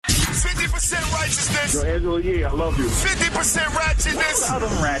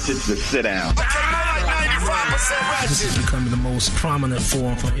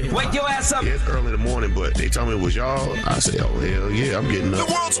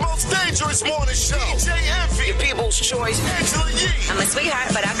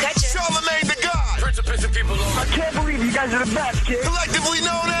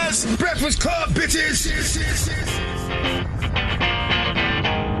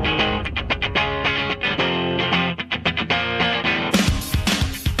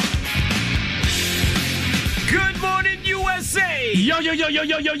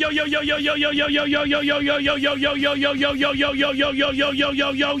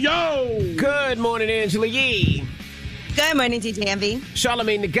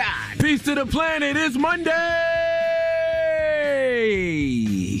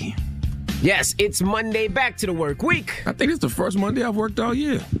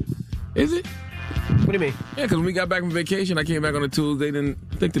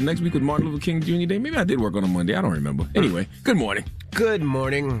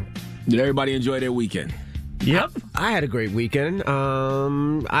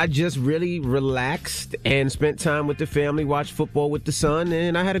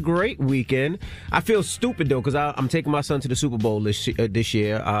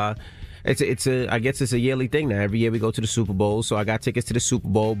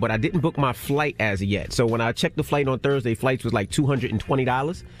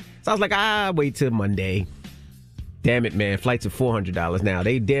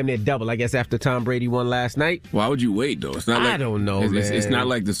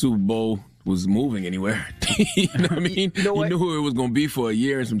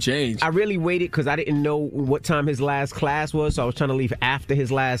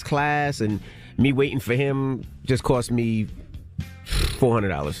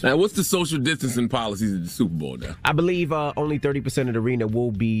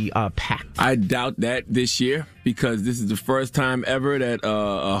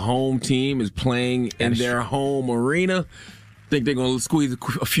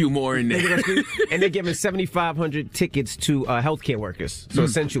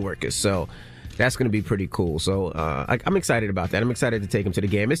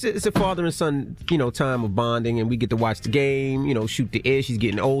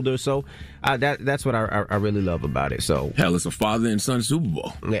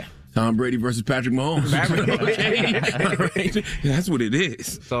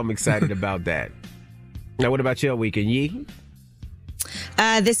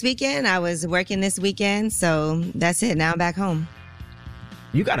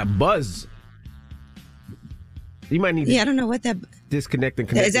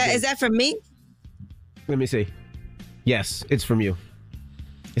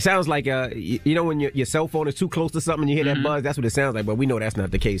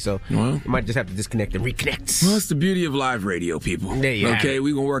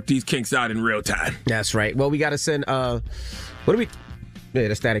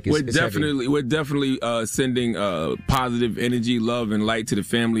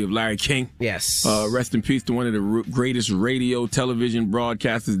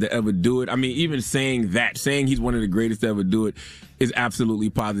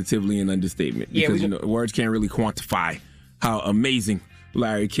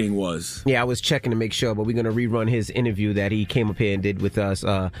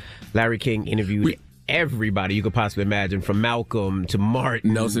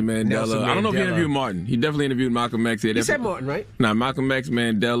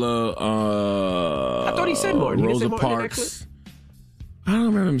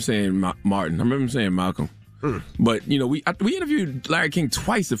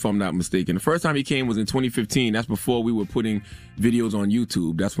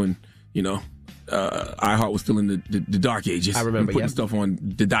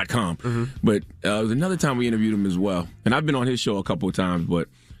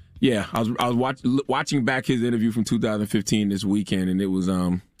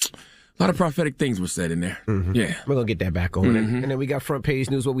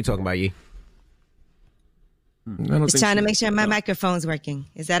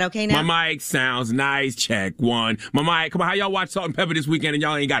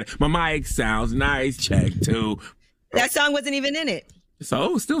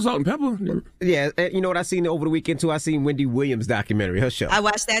So still salt and pepper. Yeah, you know what I seen over the weekend too? I seen Wendy Williams' documentary, her show. I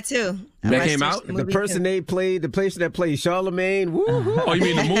watched that too. That came out? The person they played, the person that played Charlemagne. Woo-hoo. Oh, you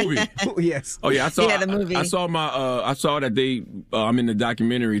mean the movie? Yes. Oh yeah, I saw. Yeah, the movie. I saw I saw that they. I'm in the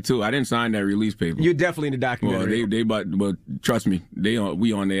documentary too. I didn't sign that release paper. You're definitely in the documentary. Well, but trust me,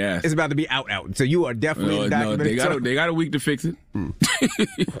 we on their ass. It's about to be out. So you are definitely in the documentary. No, they got a week to fix it.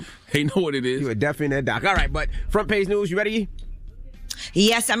 They know what it is. You are definitely in that doc. All right, but front page news. You ready?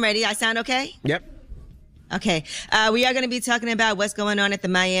 Yes, I'm ready. I sound okay? Yep. Okay. We are going to be talking about what's going on at the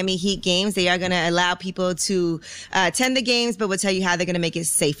Miami Heat games. They are going to allow people to attend the games, but we'll tell you how they're going to make it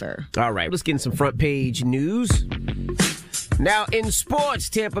safer. All right. Let's get in some front page news. Now, in sports,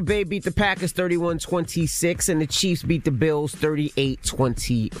 Tampa Bay beat the Packers 31-26, and the Chiefs beat the Bills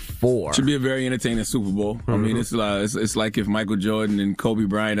 38-24. Should be a very entertaining Super Bowl. I mean, it's like if Michael Jordan and Kobe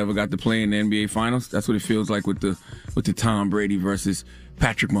Bryant ever got to play in the NBA Finals. That's what it feels like with the Tom Brady versus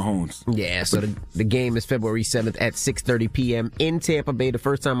Patrick Mahomes. Yeah, so the game is February 7th at 6:30 p.m. in Tampa Bay. The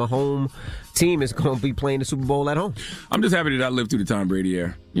first time a home team is going to be playing the Super Bowl at home. I'm just happy that I lived through the Tom Brady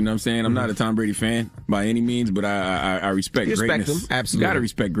era. You know what I'm saying? I'm not a Tom Brady fan by any means, but I respect greatness. Him. Absolutely. Got to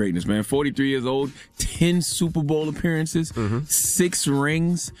respect greatness, man. 43 years old, 10 Super Bowl appearances, 6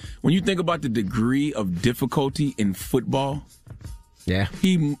 rings. When you think about the degree of difficulty in football, yeah,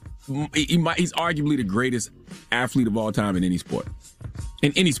 he's arguably the greatest athlete of all time in any sport.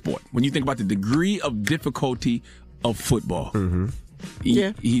 In any sport, when you think about the degree of difficulty of football,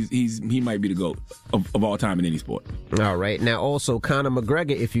 he might be the GOAT of all time in any sport. All right. Now, also, Conor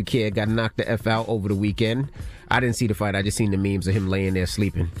McGregor, if you care, got knocked the F out over the weekend. I didn't see the fight. I just seen the memes of him laying there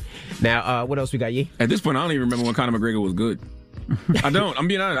sleeping. Now, what else we got, Yee? At this point, I don't even remember when Conor McGregor was good. I don't. I'm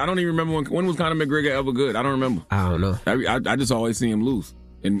being honest. I don't even remember when was Conor McGregor ever good. I don't remember. I don't know. I just always see him lose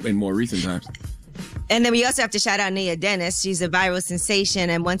in more recent times. And then we also have to shout out Nia Dennis. She's a viral sensation.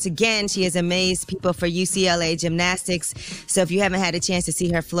 And once again, she has amazed people for UCLA gymnastics. So if you haven't had a chance to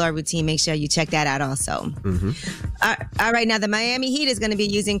see her floor routine, make sure you check that out also. All right. Now, the Miami Heat is going to be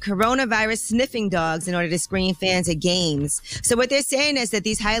using coronavirus sniffing dogs in order to screen fans at games. So what they're saying is that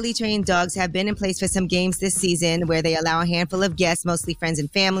these highly trained dogs have been in place for some games this season where they allow a handful of guests, mostly friends and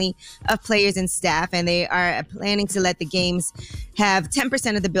family, of players and staff. And they are planning to let the games have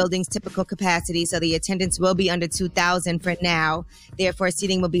 10% of the building's typical capacity. So the attendance will be under 2,000 for now. Therefore,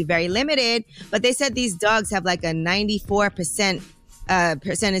 seating will be very limited. But they said these dogs have like a 94%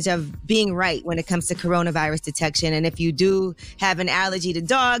 percentage of being right when it comes to coronavirus detection. And if you do have an allergy to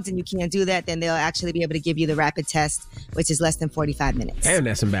dogs and you can't do that, then they'll actually be able to give you the rapid test, which is less than 45 minutes. Damn,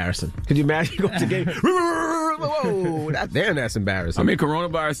 that's embarrassing. Could you imagine going to the game? Whoa, damn, that's embarrassing. I mean,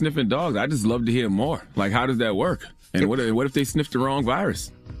 coronavirus sniffing dogs, I just love to hear more. Like, how does that work? And what if they sniff the wrong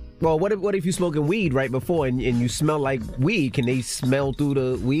virus? Well, what if you're smoking weed right before and you smell like weed? Can they smell through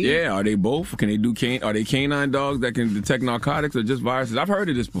the weed? Yeah, are they both? Can they are they canine dogs that can detect narcotics or just viruses? I've heard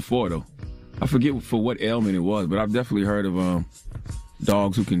of this before, though. I forget for what ailment it was, but I've definitely heard of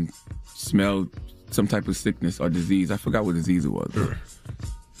dogs who can smell some type of sickness or disease. I forgot what disease it was.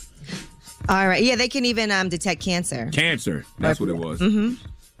 All right. Yeah, they can even detect cancer. Cancer. That's what it was.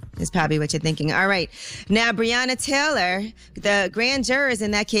 Is probably what you're thinking. All right. Now, Breonna Taylor, the grand jurors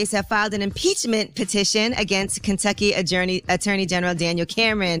in that case have filed an impeachment petition against Kentucky Attorney General Daniel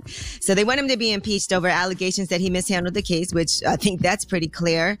Cameron. So they want him to be impeached over allegations that he mishandled the case, which I think that's pretty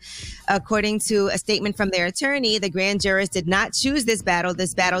clear. According to a statement from their attorney, the grand jurors did not choose this battle.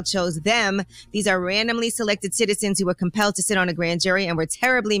 This battle chose them. These are randomly selected citizens who were compelled to sit on a grand jury and were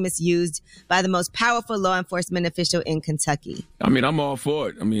terribly misused by the most powerful law enforcement official in Kentucky. I mean, I'm all for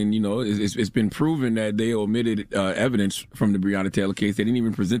it. I mean, you know, it's been proven that they omitted evidence from the Breonna Taylor case. They didn't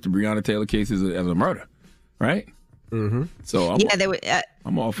even present the Breonna Taylor case as a murder, right? So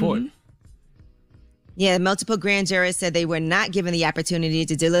I'm all for it. Yeah, multiple grand jurors said they were not given the opportunity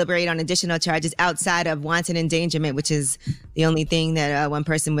to deliberate on additional charges outside of wanton endangerment, which is the only thing that one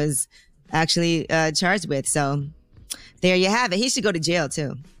person was actually charged with. So there you have it. He should go to jail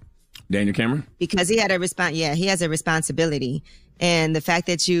too. Daniel Cameron? Because he had a he has a responsibility. And the fact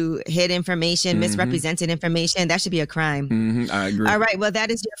that you hid information, misrepresented information, that should be a crime. I agree. All right. Well, that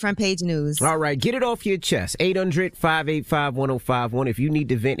is your front page news. All right. Get it off your chest. 800-585-1051. If you need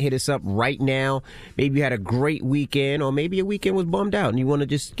to vent, hit us up right now. Maybe you had a great weekend or maybe your weekend was bummed out and you want to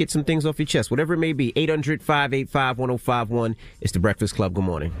just get some things off your chest. Whatever it may be. 800-585-1051. It's The Breakfast Club. Good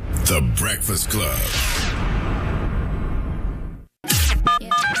morning. The Breakfast Club.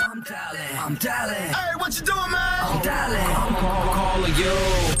 I'm dialing. Hey, what you doing, man? I'm dialing. I'm calling you.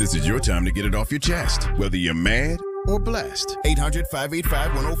 This is your time to get it off your chest, whether you're mad or blessed.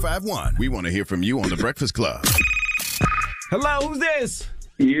 800-585-1051. We want to hear from you on The Breakfast Club. Hello, who's this?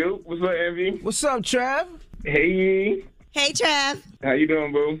 You, what's up, Envy? What's up, Trav? Hey, Hey, Trav. how you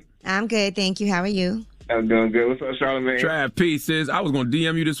doing, boo? I'm good, thank you. How are you? I'm doing good. What's up, Charlamagne? Trav P says, I was going to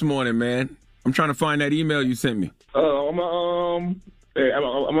DM you this morning, man. I'm trying to find that email you sent me. I'm gonna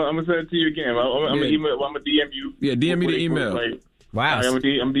send it to you again. I'm gonna DM you. Yeah, DM me the email. Wow. I'm gonna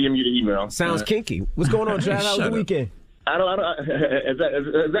DM you the email. Sounds kinky. What's going on, Trav? How was the weekend?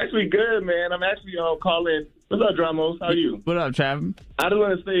 It's actually good, man. I'm actually calling. What's up, Dramos? How are you? What up, Trav? I just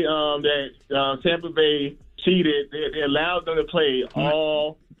want to say that Tampa Bay cheated. They allowed them to play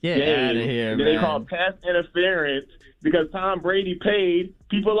all Get game. outta here, They man. called pass interference because Tom Brady paid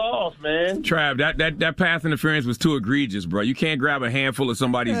people off, man. Trav, that pass interference was too egregious, bro. You can't grab a handful of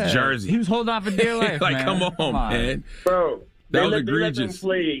somebody's jersey. He was holding on for dear life, like, man. come on, man. Bro. That was They let them egregious.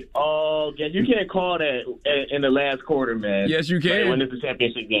 play all game. You can't call that in the last quarter, man. Yes, you can. When it's a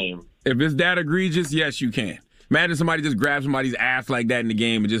championship game. If it's that egregious, yes, you can. Imagine somebody just grabbed somebody's ass like that in the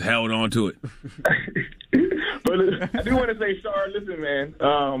game and just held on to it. But I do want to say, Shar, listen, man.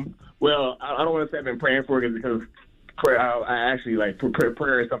 Well, I don't want to say I've been praying for it because prayer, I actually like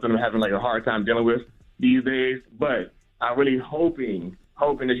prayer is something I'm having like a hard time dealing with these days. But I'm really hoping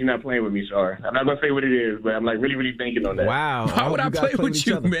that you're not playing with me, Shar. I'm not gonna say what it is, but I'm like really, really thinking on that. Wow. Why would I play with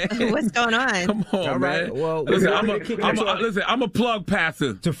you, man? What's going on? Come on, All right, man. well, listen, we're I'm a plug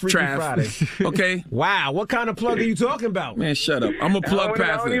passer to Freaky Trav. Friday. Okay? Wow. What kind of plug are you talking about? Man, shut up. I'm a plug I don't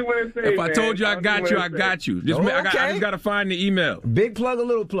passer. even wanna say, If I man. told you I don't got even you, wanna I say. got you. Just, Oh, I okay. just got to find the email. Big plug or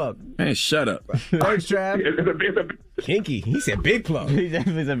little plug? Man, shut up. Thanks, Trav. It's a Kinky. He said big plug. He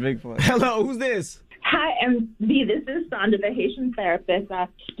definitely is a big play. Hello, who's this? Hi, MB. This is Sandra, the Haitian therapist. I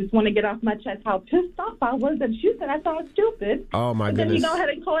just want to get off my chest how pissed off I was that you said I thought stupid. Oh, my But then you goodness. go ahead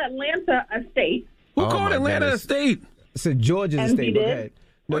and call Atlanta a state. Who Oh, called my Atlanta goodness. a state? It's a Georgia's And state. he Go did. ahead.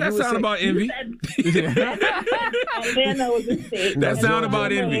 No, Well, that you were sound saying- about envy. Atlanta was a state. That And sound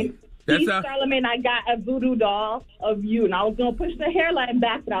about Charlamagne, envy. That Keith sound- Charlamagne, I got a voodoo doll of you, and I was going to push the hairline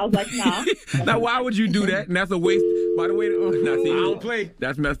back, but I was like, nah. Now, why would you do that? And that's a waste. By the way, see, I don't play.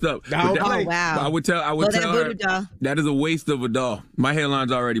 That's messed up. I don't But that- play. Oh, wow. I would tell Well, that her voodoo doll. that is a waste of a doll. My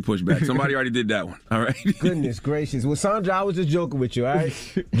hairline's already pushed back. Somebody already did that one. All right. Goodness gracious. Well, Sandra, I was just joking with you, all right?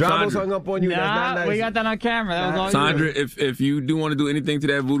 Drama's Sandra. hung up on you. That's not nice. We got that on camera. That was all Sandra, you. if you do want to do anything to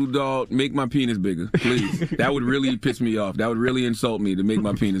that voodoo doll, make my penis bigger, please. That would really piss me off. That would really insult me to make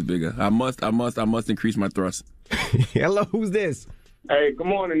my penis bigger. I must increase my thrust. Hello, who's this? Hey, good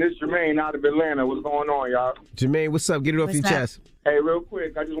morning. This is Jermaine out of Atlanta. What's going on, y'all? Jermaine, what's up? Get it off What's your up? chest. Hey, real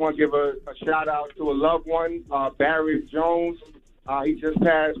quick, I just want to give a shout out to a loved one, Barry Jones. He just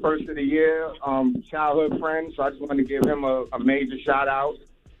passed first of the year, childhood friend, so I just want to give him a major shout out.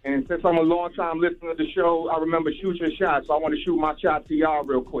 And since I'm a long time listener to the show, I remember shoot your shot, so I want to shoot my shot to y'all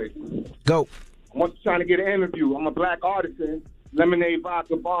real quick. Go. I'm trying to get an interview. I'm a black artisan, Lemonade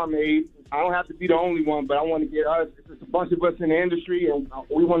Vodka Barmaid. I don't have to be the only one, but I want to get us. It's a bunch of us in the industry, and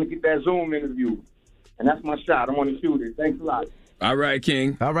we want to get that Zoom interview. And that's my shot. I want to shoot it. Thanks a lot. All right,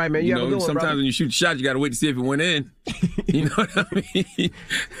 King. All right, man. You have a good one, sometimes brother. when you shoot a shot, you got to wait to see if it went in. You know what I mean?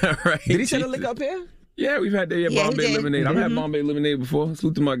 All right. Did he send a lick up here? Yeah, we've had Yeah, he Bombay did. Lemonade. I've had Bombay Lemonade before.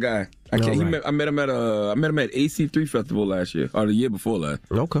 Salute to my guy. I met him at AC3 Festival last year, or the year before last.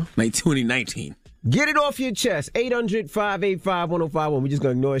 Okay. 2019. Get it off your chest. 800-585-1051. We're just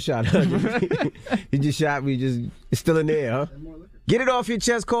going to ignore a shot. He just shot me. It's still in there, huh? Get it off your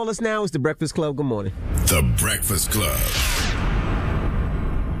chest. Call us now. It's The Breakfast Club. Good morning. The Breakfast Club.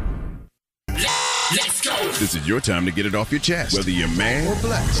 Let's go. This is your time to get it off your chest, whether you're mad or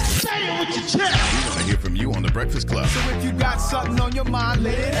blessed. Say it with your chest. We want to hear from you on The Breakfast Club. If you got something on your mind,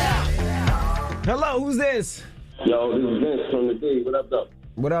 let it out. Hello, who's this? Yo, this is Vince from the D. What up, though?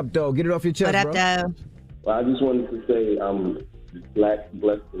 What up, though? Get it off your chest, What up, bro. though? Well, I just wanted to say I'm black,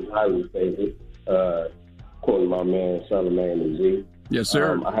 blessed, and highly favored. Quoting my man, Charlamagne and Z. Yes,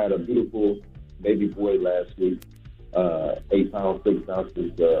 sir. I had a beautiful baby boy last week. 8 pounds, 6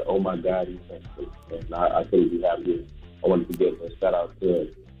 ounces. Oh, my God, he's fantastic. And I couldn't be happier. I wanted to give a shout out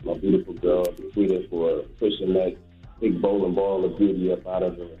to my beautiful girl, the sweetest, for pushing that big bowling ball of beauty up out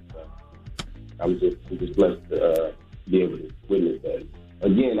of her. I'm just blessed to be able to witness that.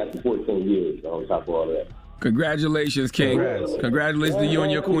 Again, after 14 years on top of all that. Congratulations, King. Congratulations to you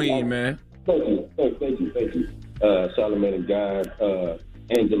and your queen, man. Thank you. Charlamagne and God,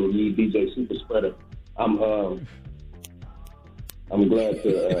 Angela Yee, DJ Super Spreader. I'm glad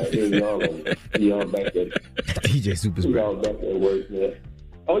to hear y'all and see y'all back at DJ Super y'all back at work. Yeah.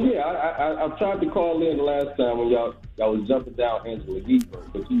 Oh yeah, I tried to call in the last time when y'all was jumping down Angela Yee,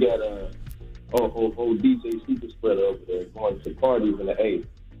 but you got old DJ Super Spreader over there going to parties in the A.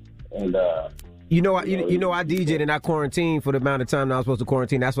 And You know, I DJ'd and I quarantined for the amount of time that I was supposed to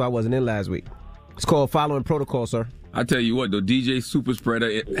quarantine. That's why I wasn't in last week. It's called following protocol, sir. I tell you what, though, DJ Super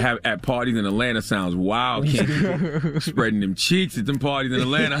Spreader at parties in Atlanta sounds wild. Spreading them cheeks at them parties in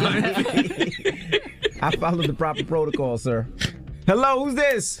Atlanta. I followed the proper protocol, sir. Hello, who's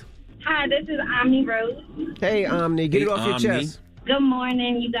this? Hi, this is Omni Rose. Hey, Omni, get it off your chest. Good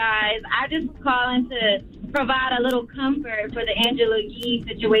morning, you guys. I just was calling to provide a little comfort for the Angela Yee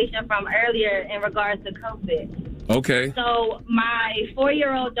situation from earlier in regards to COVID. Okay. So my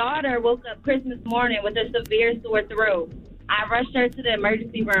 4-year-old daughter woke up Christmas morning with a severe sore throat. I rushed her to the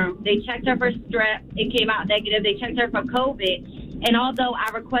emergency room. They checked her for strep. It came out negative. They checked her for COVID. And although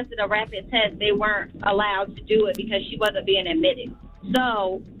I requested a rapid test, they weren't allowed to do it because she wasn't being admitted.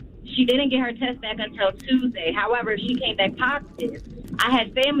 So she didn't get her test back until Tuesday. However, she came back positive. I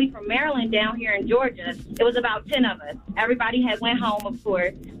had family from Maryland down here in Georgia. It was about 10 of us. Everybody had went home, of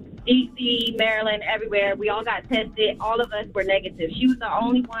course. D.C., Maryland, everywhere. We all got tested. All of us were negative. She was the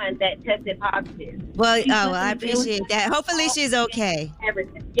only one that tested positive. Well, I appreciate that. Hopefully she's okay.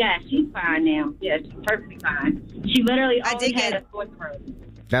 Everything. Yeah, she's fine now. Yeah, she's perfectly fine. She literally only had a sore throat.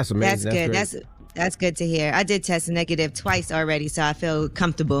 That's amazing. That's good. That's good to hear. I did test negative twice already, so I feel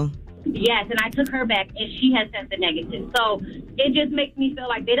comfortable. Yes, and I took her back, and she has tested negative. So it just makes me feel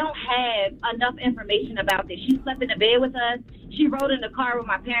like they don't have enough information about this. She slept in the bed with us. She rode in the car with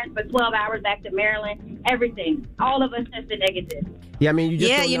my parents for 12 hours back to Maryland. Everything. All of us tested negative. Yeah, I mean, you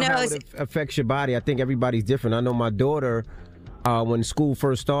just don't know how it affects your body. I think everybody's different. I know my daughter, when school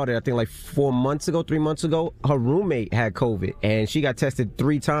first started, I think like 3 months ago, her roommate had COVID and she got tested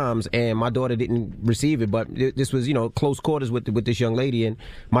 3 times and my daughter didn't receive it. But this was, close quarters with this young lady, and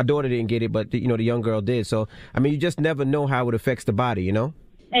my daughter didn't get it, but the young girl did. So, I mean, you just never know how it affects the body,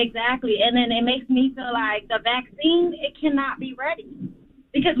 Exactly. And then it makes me feel like the vaccine, it cannot be ready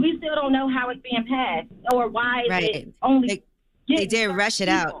because we still don't know how it's being passed or why it only. They did rush it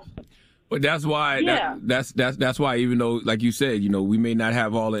out. But that's why that's why, even though, like you said, we may not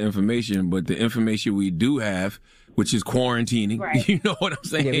have all the information, but the information we do have, which is quarantining, right. You know what I'm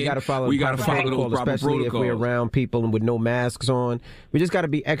saying? Yeah, we got to follow the proper protocol, especially if we're around people and with no masks on. We just got to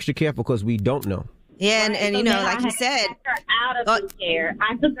be extra careful because we don't know. Yeah, and like you said, I took her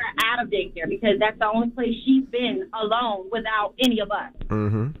out of daycare because that's the only place she's been alone without any of us.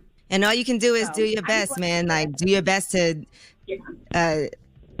 Mm-hmm. And all you can do is do your best, man. Like, do your best to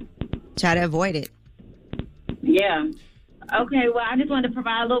try to avoid it. Yeah. Okay, well, I just wanted to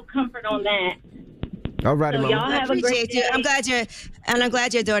provide a little comfort on that. All right, so Mama. Y'all have a great day. I'm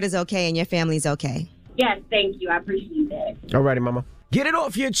glad your daughter's okay and your family's okay. Yes, thank you. I appreciate that. All righty, Mama. Get it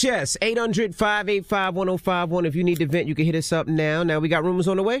off your chest. 800-585-1051. If you need to vent, you can hit us up now. Now we got rumors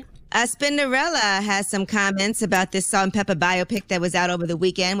on the way. Spinderella has some comments about this Salt and Pepper biopic that was out over the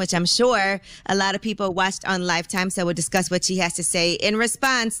weekend, which I'm sure a lot of people watched on Lifetime. So we'll discuss what she has to say in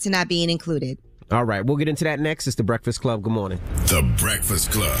response to not being included. All right, we'll get into that next. It's The Breakfast Club. Good morning. The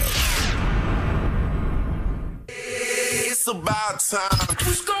Breakfast Club. It's about time.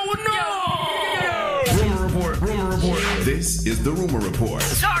 What's going on? Rumor report. This is the Rumor Report.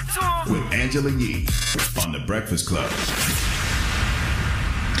 Talk to him. With Angela Yee on The Breakfast Club.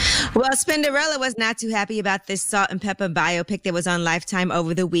 Well, Spinderella was not too happy about this Salt and Pepper biopic that was on Lifetime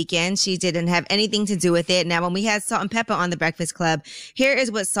over the weekend. She didn't have anything to do with it. Now, when we had Salt and Pepper on The Breakfast Club, here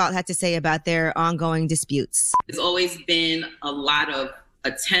is what Salt had to say about their ongoing disputes. There's always been a lot of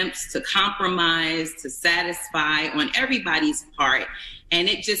attempts to compromise, to satisfy on everybody's part. And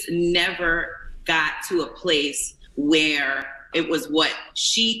it just never got to a place where it was what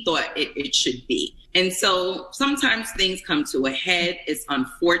she thought it should be. And so sometimes things come to a head. It's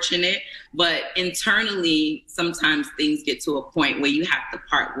unfortunate, but internally, sometimes things get to a point where you have to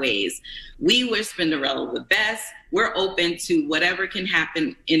part ways. We wish Spinderella the best. We're open to whatever can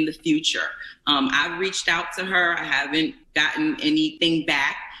happen in the future. I've reached out to her. I haven't gotten anything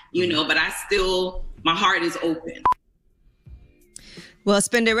back, but my heart is open. Well,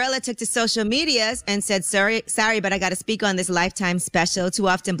 Spinderella took to social medias and said, sorry, but I got to speak on this Lifetime special. Too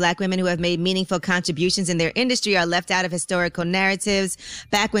often, Black women who have made meaningful contributions in their industry are left out of historical narratives.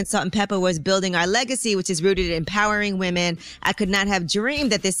 Back when Salt and Pepper was building our legacy, which is rooted in empowering women, I could not have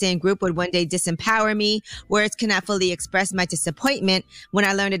dreamed that this same group would one day disempower me. Words cannot fully express my disappointment when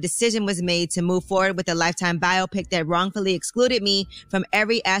I learned a decision was made to move forward with a Lifetime biopic that wrongfully excluded me from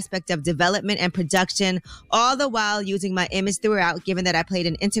every aspect of development and production, all the while using my image throughout, given that that I played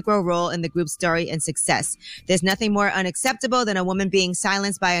an integral role in the group's story and success. There's nothing more unacceptable than a woman being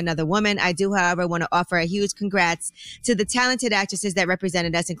silenced by another woman. I do, however, want to offer a huge congrats to the talented actresses that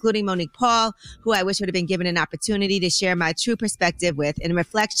represented us, including Monique Paul, who I wish would have been given an opportunity to share my true perspective with. In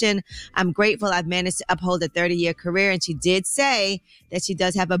reflection, I'm grateful I've managed to uphold a 30-year career, and she did say that she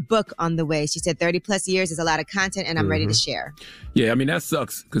does have a book on the way. She said 30 plus years is a lot of content, and I'm ready to share. Yeah, I mean, that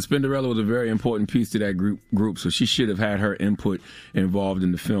sucks because Spinderella was a very important piece to that group, so she should have had her input involved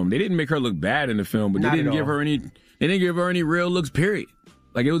in the film. They didn't make her look bad in the film, but they didn't give her any real looks, period.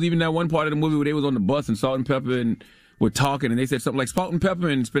 Like, it was even that one part of the movie where they was on the bus and Salt and Pepper and were talking, and they said something like Salt and Pepper,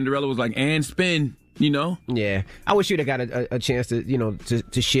 and Spinderella was like, and spin. You know? Yeah. I wish you'd have got a chance to,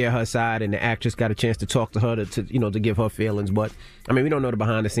 to share her side, and the actress got a chance to talk to her to give her feelings. But, I mean, we don't know the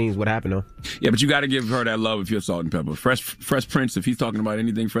behind the scenes, what happened, though. Yeah, but you got to give her that love if you're Salt and Pepper. Fresh Prince, if he's talking about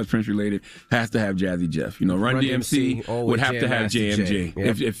anything Fresh Prince related, has to have Jazzy Jeff. Run DMC would have to have JMJ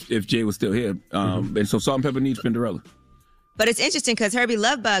if Jay was still here. And so Salt and Pepper needs Spinderella. But it's interesting because Herbie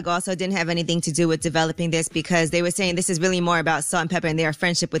Lovebug also didn't have anything to do with developing this, because they were saying this is really more about Salt and Pepper and their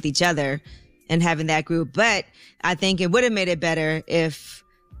friendship with each other and having that group. But I think it would have made it better if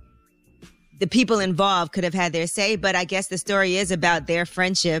the people involved could have had their say. But I guess the story is about their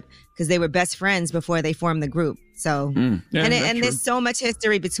friendship because they were best friends before they formed the group. So, and there's so much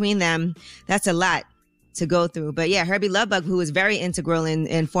history between them. That's a lot to go through. But yeah, Herbie Lovebug, who was very integral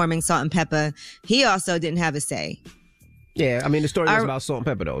in forming Salt and Pepper, he also didn't have a say. Yeah, I mean, the story was about Salt and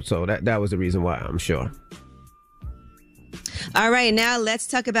Pepper, though. So that was the reason why, I'm sure. All right, now let's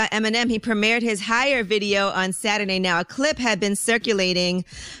talk about Eminem. He premiered his Higher video on Saturday. Now, a clip had been circulating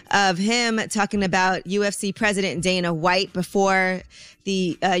of him talking about UFC President Dana White before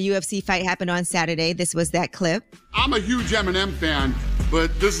the UFC fight happened on Saturday. This was that clip. I'm a huge Eminem fan,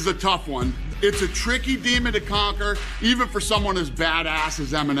 but this is a tough one. It's a tricky demon to conquer, even for someone as badass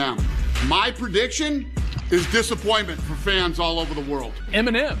as Eminem. My prediction is disappointment for fans all over the world.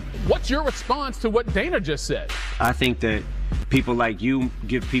 Eminem, what's your response to what Dana just said? I think that people like you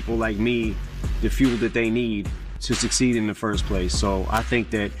give people like me the fuel that they need to succeed in the first place. So I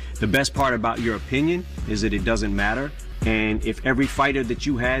think that the best part about your opinion is that it doesn't matter. And if every fighter that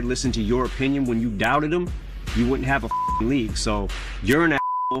you had listened to your opinion when you doubted them, you wouldn't have a league. So you're an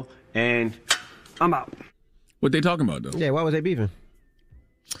asshole, and I'm out. What they talking about, though? Yeah, why was they beefing?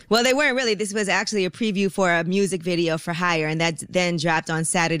 Well, they weren't really. This was actually a preview for a music video for Higher, and that then dropped on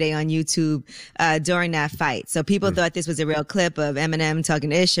Saturday on YouTube during that fight. So people thought this was a real clip of Eminem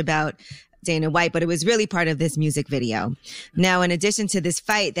talking ish about Dana White, but it was really part of this music video. Now, in addition to this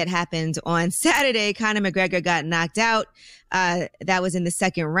fight that happened on Saturday, Conor McGregor got knocked out. That was in the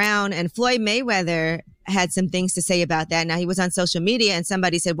second round, and Floyd Mayweather had some things to say about that. Now, he was on social media and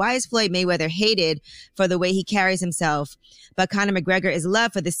somebody said, why is Floyd Mayweather hated for the way he carries himself? But Conor McGregor is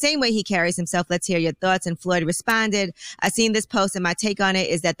loved for the same way he carries himself. Let's hear your thoughts. And Floyd responded, I seen this post and my take on it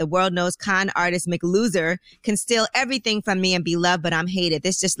is that the world knows con artist McLoser can steal everything from me and be loved, but I'm hated.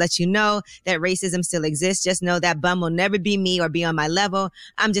 This just lets you know that racism still exists. Just know that bum will never be me or be on my level.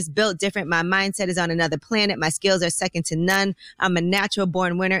 I'm just built different. My mindset is on another planet. My skills are second to none. I'm a natural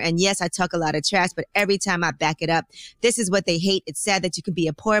born winner. And yes, I talk a lot of trash, but every time I back it up. This is what they hate. It's sad that you can be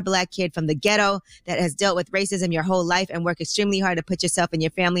a poor black kid from the ghetto that has dealt with racism your whole life and work extremely hard to put yourself and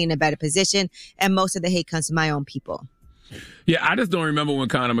your family in a better position. And most of the hate comes from my own people. Yeah, I just don't remember when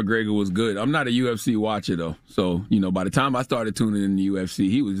Conor McGregor was good. I'm not a UFC watcher, though. So, by the time I started tuning in the UFC,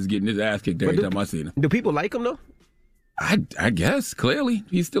 he was just getting his ass kicked every time I seen him. Do people like him, though? I guess, clearly.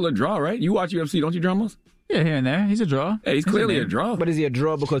 He's still a draw, right? You watch UFC, don't you, Dramos? Yeah, here and there. He's a draw. Yeah, he's clearly a draw. But is he a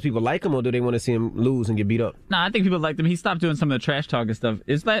draw because people like him, or do they want to see him lose and get beat up? Nah, I think people liked him. He stopped doing some of the trash talking stuff.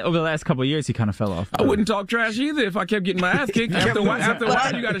 It's like over the last couple of years, he kind of fell off. I wouldn't talk trash either if I kept getting my ass kicked. After a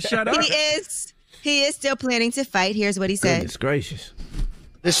while, you got to shut up. He is still planning to fight. Here's what he said. Goodness gracious.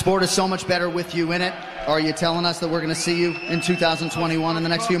 This sport is so much better with you in it. Are you telling us that we're going to see you in 2021 in the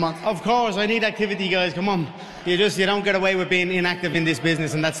next few months? Of course, I need activity, guys. Come on. You don't get away with being inactive in this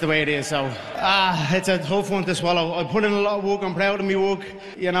business, and that's the way it is. So, it's a tough one to swallow. I put in a lot of work. I'm proud of my work.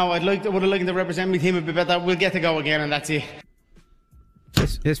 Would have liked to represent my team a bit better. We'll get to go again, and that's it.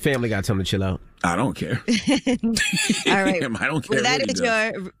 His family got something to chill out. I don't care. All right. I don't care. Well, that is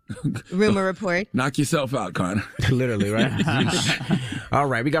your rumor report. Knock yourself out, Conor. Literally, right? All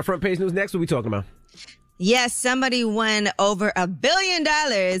right. We got front page news next. What are we talking about? Yes, somebody won over $1 billion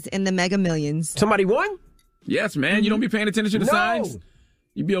in the Mega Millions. Somebody won? Yes, man. You don't be paying attention to the signs?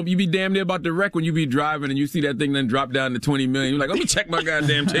 You be damn near about to wreck when you be driving and you see that thing then drop down to 20 million. You're like, let me check my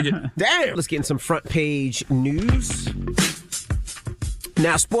goddamn ticket. Damn. Let's get in some front page news.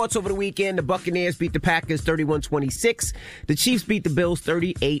 Now, sports over the weekend. The Buccaneers beat the Packers 31-26. The Chiefs beat the Bills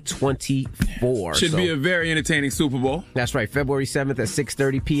 38-24. Should be a very entertaining Super Bowl. That's right. February 7th at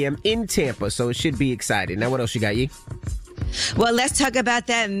 6:30 p.m. in Tampa. So it should be exciting. Now, what else you got, Yee? Well, let's talk about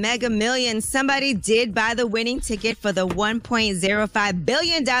that Mega Millions. Somebody did buy the winning ticket for the $1.05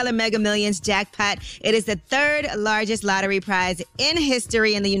 billion Mega Millions jackpot. It is the third largest lottery prize in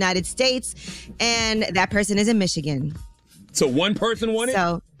history in the United States, and that person is in Michigan. So one person won it?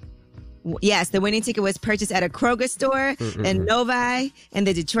 So, yes, the winning ticket was purchased at a Kroger store in Novi in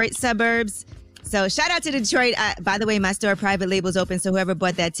the Detroit suburbs. So shout out to Detroit. By the way, my store private label's open, so whoever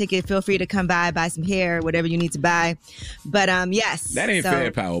bought that ticket, feel free to come by, buy some hair, whatever you need to buy. But yes. That ain't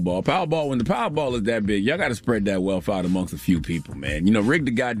fair, Powerball. Powerball, when the Powerball is that big, y'all got to spread that wealth out amongst a few people, man. You know, rig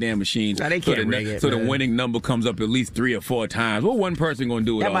the goddamn machines they can't rig it, so the winning number comes up at least 3 or 4 times. What one person going to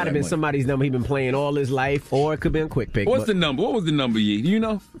do with all that might have been money? Somebody's number he's been playing all his life, or it could be a quick pick. What's the number? What was the number, Yee? Do you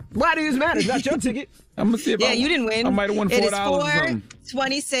know? Why does it matter? It's not your ticket. I'm going to see if you didn't win. I might have won $4 It is or something.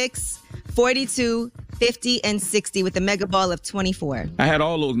 26, 42, 50, and 60 with a mega ball of 24. I had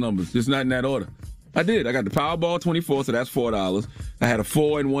all those numbers, just not in that order. I did. I got the Powerball 24, so that's $4. I had a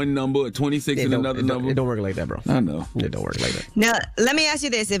 4 in one number, a 26 in another number. It don't work like that, bro. I know. It don't work like that. Now, let me ask you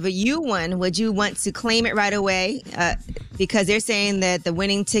this. If you won, would you want to claim it right away? Because they're saying that the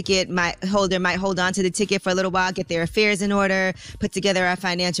winning ticket holder might hold on to the ticket for a little while, get their affairs in order, put together a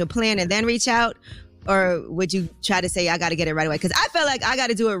financial plan, and then reach out? Or would you try to say, I got to get it right away? Because I feel like I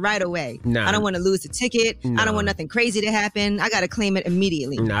got to do it right away. Nah. I don't want to lose the ticket. I don't want nothing crazy to happen. I got to claim it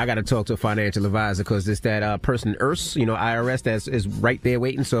immediately. No, I got to talk to a financial advisor because it's that person, IRS, that is right there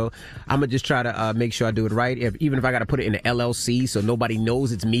waiting. So I'm going to just try to make sure I do it right. Even if I got to put it in the LLC so nobody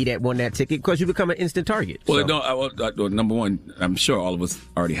knows it's me that won that ticket, because you become an instant target. Well, number one, I'm sure all of us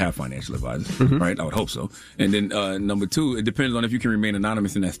already have financial advisors, right? I would hope so. And then number two, it depends on if you can remain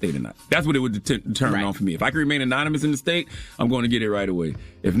anonymous in that state or not. That's what it would determine on for me. If I can remain anonymous in the state, I'm going to get it right away.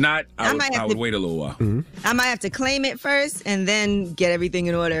 If not, I would wait a little while. I might have to claim it first and then get everything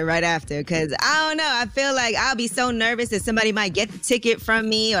in order right after. Because I don't know. I feel like I'll be so nervous that somebody might get the ticket from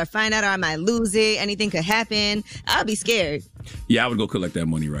me or find out, or I might lose it. Anything could happen. I'll be scared. Yeah, I would go collect that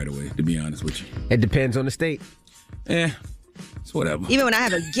money right away, to be honest with you. It depends on the state. It's whatever. Even when I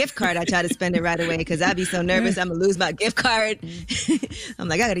have a gift card, I try to spend it right away because I'd be so nervous I'm going to lose my gift card. I'm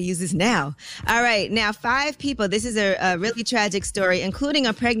like, I got to use this now. All right. Now, 5 people. This is a really tragic story, including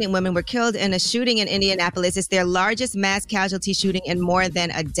a pregnant woman, were killed in a shooting in Indianapolis. It's their largest mass casualty shooting in more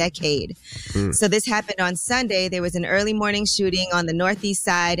than a decade. So this happened on Sunday. There was an early morning shooting on the northeast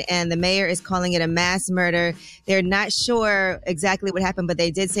side, and the mayor is calling it a mass murder. They're not sure exactly what happened, but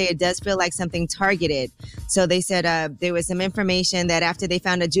they did say it does feel like something targeted. So they said there was some information that after they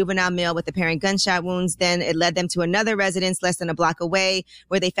found a juvenile male with apparent gunshot wounds, then it led them to another residence less than a block away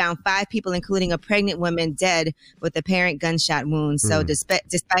where they found 5 people, including a pregnant woman, dead with apparent gunshot wounds. So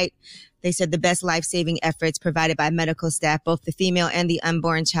despite, they said, the best life-saving efforts provided by medical staff, both the female and the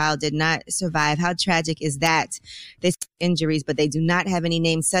unborn child did not survive. How tragic is that? They injuries, but they do not have any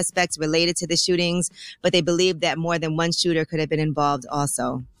named suspects related to the shootings, but they believe that more than one shooter could have been involved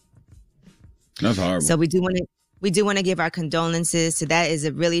also. That's horrible. So we do want to give our condolences. So that is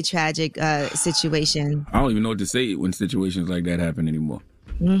a really tragic situation. I don't even know what to say when situations like that happen anymore.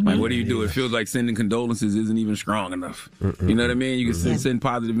 Like, what do you do? It feels like sending condolences isn't even strong enough. You know what I mean? You can send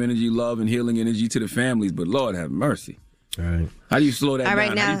positive energy, love, and healing energy to the families, but Lord have mercy. All right. How do you slow that down?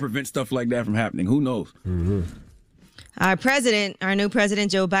 Right, now, how do you prevent stuff like that from happening? Who knows? Our new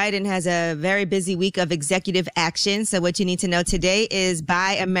president, Joe Biden, has a very busy week of executive action. So what you need to know today is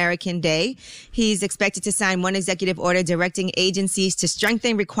Buy American Day. He's expected to sign one executive order directing agencies to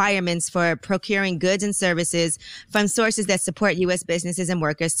strengthen requirements for procuring goods and services from sources that support U.S. businesses and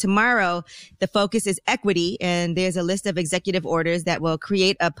workers. Tomorrow, the focus is equity, and there's a list of executive orders that will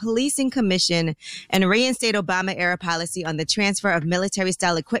create a policing commission and reinstate Obama-era policy on the transfer of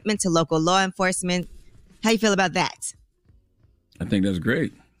military-style equipment to local law enforcement. How you feel about that? I think that's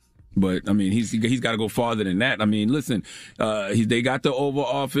great. But, I mean, he's got to go farther than that. I mean, listen, they got the Oval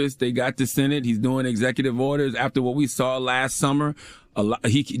Office. They got the Senate. He's doing executive orders. After what we saw last summer,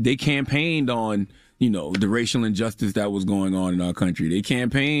 they campaigned on, the racial injustice that was going on in our country. They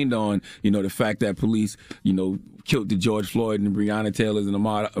campaigned on, the fact that police, killed the George Floyd and Breonna Taylors and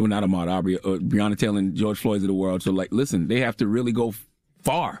Breonna Taylor and George Floyds of the world. So, listen, they have to really go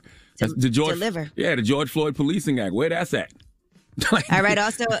far. Deliver. Yeah, the George Floyd Policing Act, where that's at. All right.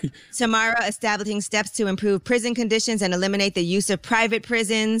 Also, tomorrow, establishing steps to improve prison conditions and eliminate the use of private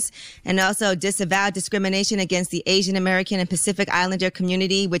prisons, and also disavow discrimination against the Asian American and Pacific Islander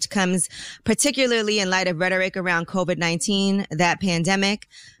community, which comes particularly in light of rhetoric around COVID-19, that pandemic.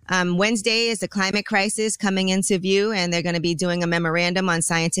 Wednesday is the climate crisis coming into view, and they're going to be doing a memorandum on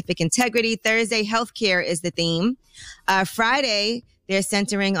scientific integrity. Thursday, healthcare is the theme. Friday, they're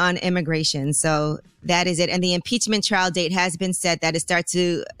centering on immigration. So that is it. And the impeachment trial date has been set. That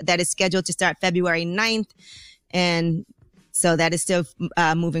is scheduled to start February 9th. And so that is still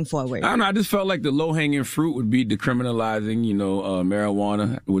moving forward. I don't know. I just felt like the low-hanging fruit would be decriminalizing,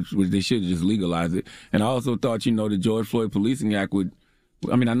 marijuana, which they should just legalize it. And I also thought, the George Floyd Policing Act would,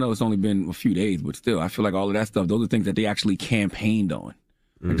 I know it's only been a few days, but still, I feel like all of that stuff, those are things that they actually campaigned on.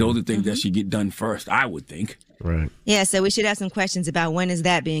 Like, those are things that should get done first, I would think. Right. Yeah, so we should have some questions about when is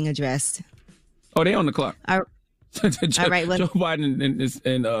that being addressed. Oh, they're on the clock. All right. Well, Joe Biden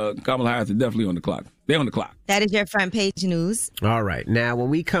and Kamala Harris are definitely on the clock. They're on the clock. That is your front page news. All right. Now, when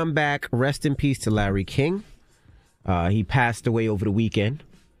we come back, rest in peace to Larry King. He passed away over the weekend.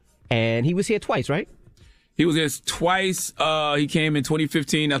 And he was here twice, right? He was here twice. He came in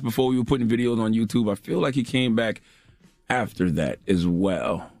 2015. That's before we were putting videos on YouTube. I feel like he came back after that as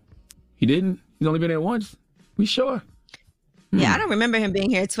well. He didn't? He's only been there once? We sure? Yeah, I don't remember him being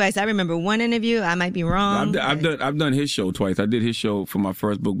here twice. I remember one interview. I might be wrong. I've done his show twice. I did his show for my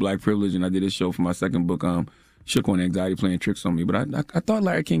first book, Black Privilege, and I did his show for my second book, Shook on Anxiety, Playing Tricks on Me. But I thought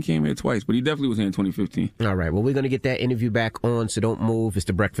Larry King came here twice, but he definitely was here in 2015. All right. Well, we're going to get that interview back on, so don't move. It's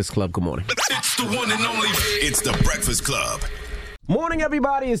The Breakfast Club. Good morning. It's the one and only. It's The Breakfast Club. Morning,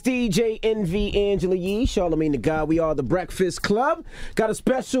 everybody. It's DJ NV Angela Yee, Charlamagne the God. We are The Breakfast Club. Got a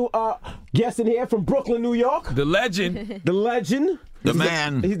special guest in here from Brooklyn, New York. The legend. The legend. The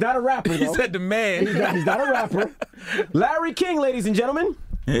man. He's not a rapper, though. He said the man. He's not a rapper. Larry King, ladies and gentlemen.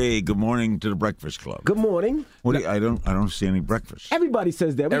 Hey, good morning to The Breakfast Club. Good morning. I don't see any breakfast. Everybody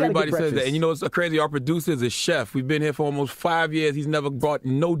says that. Everybody says that. And it's crazy. Our producer is a chef. We've been here for almost 5 years. He's never brought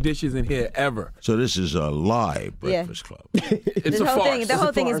no dishes in here ever. So this is a live Breakfast Club. It's a farce. The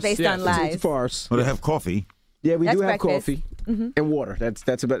whole thing is based on lies. It's a farce. Well, they have coffee. Yeah, we That's do have breakfast. coffee and water.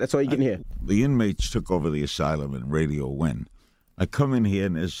 That's all you get in here. The inmates took over the asylum in Radio When. I come in here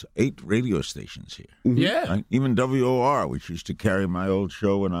and there's 8 radio stations here. Yeah. Right? Even WOR, which used to carry my old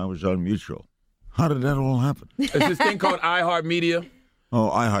show when I was on Mutual. How did that all happen? It's this thing called iHeartMedia.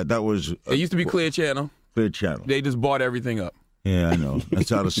 Oh, iHeart. That was... It used to be Clear Channel. Clear Channel. They just bought everything up. Yeah, I know.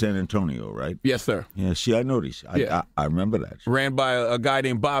 That's out of San Antonio, right? Yes, sir. Yeah, see, I know these. I remember that. Ran by a guy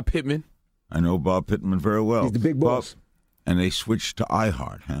named Bob Pittman. I know Bob Pittman very well. He's the big boss. And they switched to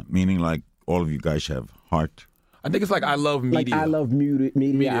iHeart, meaning like all of you guys have heart. I think it's like I Love Media. Like I love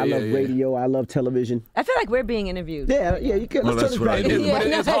media, I love radio, I love television. I feel like we're being interviewed. Yeah, you can. Well, that's what I do.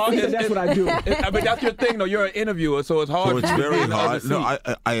 It's hard. That's what I do. I mean, that's your thing, though. You're an interviewer, so it's hard. So it's very hard. No,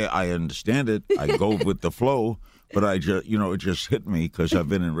 I understand it. I go with the flow, but I just, it just hit me because I've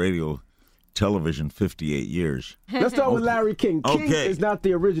been in radio, television 58 years. Let's start with Larry King. King is not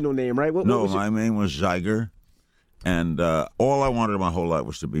the original name, right? My name was Zyger. And all I wanted my whole life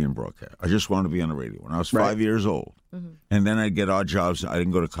was to be in broadcast. I just wanted to be on the radio when I was 5 years old. Mm-hmm. And then I'd get odd jobs. I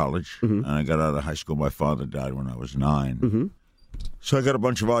didn't go to college. Mm-hmm. And I got out of high school. My father died when I was 9. Mm-hmm. So I got a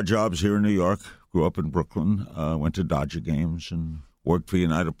bunch of odd jobs here in New York. Grew up in Brooklyn. Went to Dodger games and worked for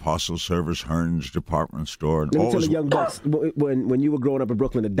United Parcel Service, Hearns Department Store. And let me tell the young bucks, when you were growing up in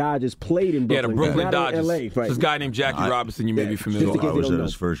Brooklyn, the Dodgers played in Brooklyn. Yeah, the Brooklyn Dodgers. LA, right. This guy named Jackie Robinson, you may be familiar with. I was at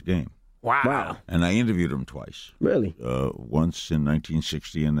his first game. Wow. And I interviewed him twice. Really? Once in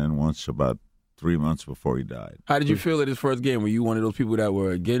 1960 and then once about 3 months before he died. How did you feel at his first game? Were you one of those people that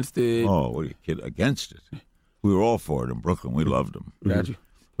were against it? Oh, what are you kidding? Against it? We were all for it in Brooklyn. We loved him. Got you.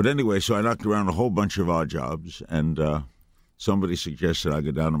 But anyway, so I knocked around a whole bunch of odd jobs, and somebody suggested I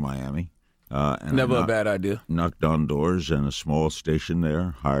go down to Miami. And Never a bad idea. Knocked on doors, and a small station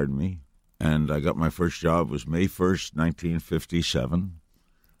there hired me. And I got my first job. It was May 1st, 1957.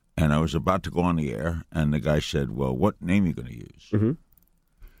 And I was about to go on the air, and the guy said, well, what name are you going to use? Mm-hmm.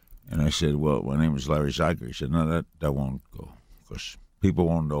 And I said, well, my name is Larry Zyger. He said, no, that won't go, because people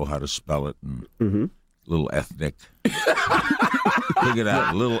won't know how to spell it, and little ethnic. Look at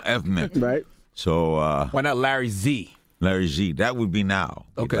that, little ethnic. Right. So why not Larry Z? Larry Z. That would be now.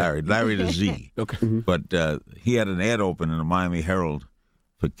 Okay. Larry the Z. Okay. Mm-hmm. But he had an ad open in the Miami Herald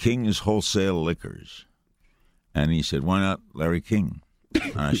for King's Wholesale Liquors. And he said, why not Larry King?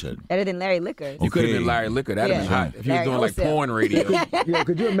 And I said, Better than Larry Liquor. You could have Okay. been Larry Liquor. That'd have been hot. If you was Larry doing like Wholesale. porn radio. Yeah,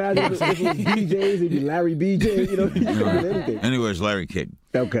 could you imagine if it was BJ's? It'd be Larry BJ. You know, he could have been anything. anyways, Larry King.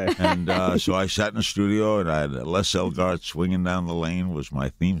 Okay. And so I sat in the studio, and I had Les Elgart Swinging Down the Lane was my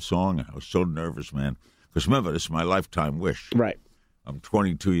theme song. And I was so nervous, man. Because remember, this is my lifetime wish. Right. I'm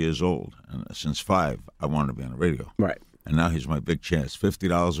 22 years old, and since 5, I wanted to be on the radio. Right. And now here's my big chance,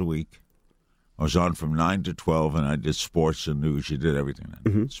 $50 a week. I was on from 9 to 12, and I did sports and news. You did everything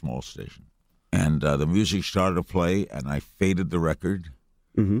then, small station. And the music started to play, and I faded the record,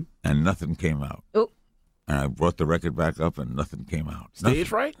 and nothing came out. Oh. And I brought the record back up, and nothing came out. Stage Nothing.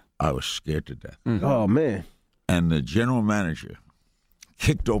 fright? I was scared to death. Oh, man. And the general manager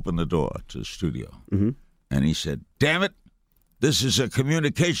kicked open the door to the studio, and he said, "Damn it, this is a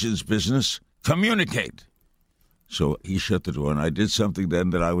communications business. Communicate." So he shut the door, and I did something then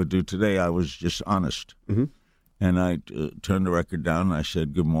that I would do today. I was just honest. And I turned the record down, and I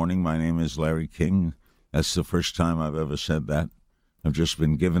said, "Good morning, my name is Larry King." That's the first time I've ever said that. I've just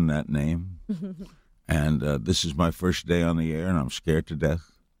been given that name. And this is my first day on the air, and I'm scared to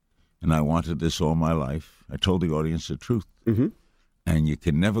death. And I wanted this all my life. I told the audience the truth. And you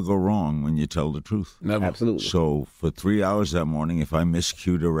can never go wrong when you tell the truth. Never. Absolutely. So for 3 hours that morning, if I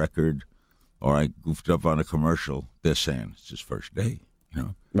miscued a record or I goofed up on a commercial, they're saying it's his first day. You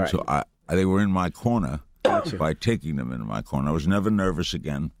know. Right. So they were in my corner by taking them into my corner. I was never nervous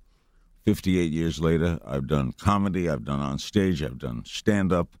again. 58 years later, I've done comedy, I've done on stage, I've done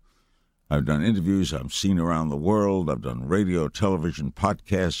stand-up, I've done interviews, I'm seen around the world, I've done radio, television,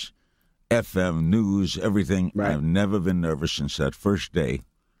 podcasts, FM, news, everything. Right. I've never been nervous since that first day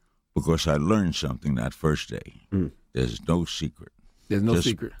because I learned something that first day. There's no secret. There's no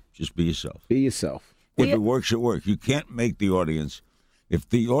secret. Just be yourself. Be yourself. If it works, it works. You can't make the audience. If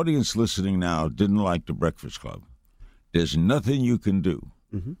the audience listening now didn't like The Breakfast Club, there's nothing you can do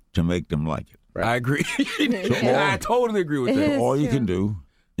to make them like it. Right. I agree. I totally agree with that. So all you can do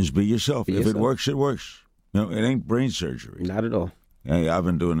is be yourself. Be If yourself. it works, it works. You know, it ain't brain surgery. Not at all. Hey, I've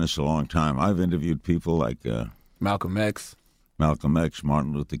been doing this a long time. I've interviewed people like Malcolm X,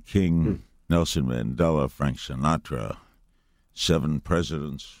 Martin Luther King, Nelson Mandela, Frank Sinatra, 7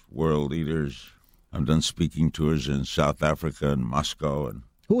 presidents, world leaders. I've done speaking tours in South Africa and Moscow. And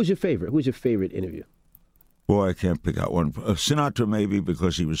Who was your favorite? Who was your favorite interview? boy, I can't pick out one. Sinatra maybe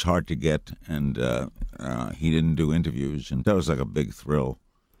because he was hard to get and he didn't do interviews, and that was like a big thrill.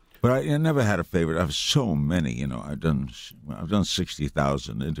 But I never had a favorite. I have so many, you know. I've done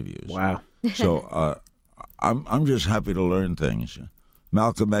 60,000 interviews. Wow. So I'm just happy to learn things.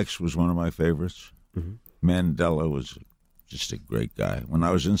 Malcolm X was one of my favorites. Mandela was just a great guy. When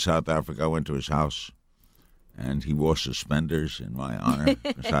I was in South Africa, I went to his house, and he wore suspenders in my honor.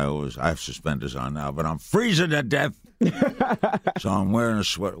 'Cause I have suspenders on now, but I'm freezing to death. So I'm wearing a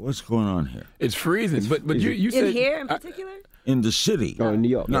sweater. What's going on here? It's freezing. But you said In here in particular? In the city. Oh, in New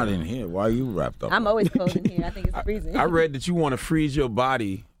York. Not in here. Why are you wrapped up? I'm always cold in here. I think it's freezing. I read that you want to freeze your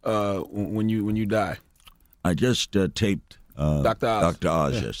body when you die. I just taped Dr.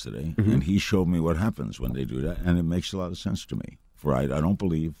 Oz. Yesterday, and he showed me what happens when they do that, and it makes a lot of sense to me. For I don't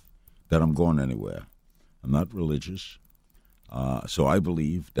believe that I'm going anywhere. I'm not religious, so I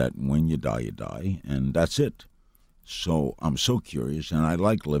believe that when you die, and that's it. So I'm so curious, and I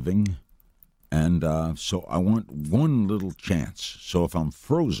like living, and so I want one little chance. So if I'm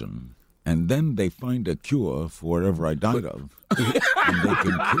frozen, and then they find a cure for whatever I died of, and they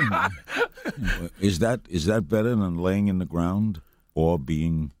can kill me, is that better than laying in the ground or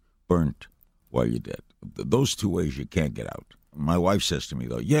being burnt while you're dead? Those two ways you can't get out. My wife says to me,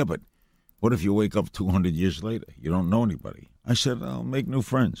 though, yeah, but what if you wake up 200 years later? You don't know anybody. I said, I'll make new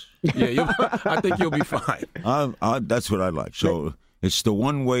friends. Yeah, I think you'll be fine. That's what I like. So it's the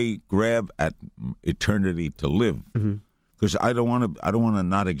one-way grab at eternity to live, because I don't want to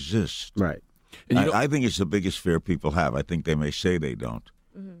not exist. Right. I think it's the biggest fear people have. I think they may say they don't.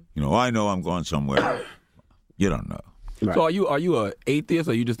 You know, I know I'm going somewhere. You don't know. Right. So are you an atheist,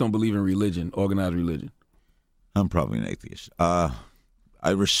 or you just don't believe in religion, organized religion? I'm probably an atheist. I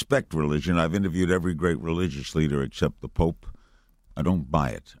respect religion. I've interviewed every great religious leader except the Pope. I don't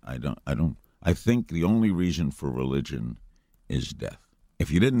buy it. I don't. I think the only reason for religion is death. If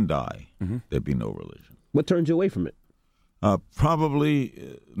you didn't die, there'd be no religion. What turned you away from it?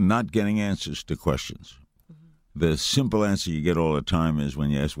 Probably not getting answers to questions. The simple answer you get all the time is when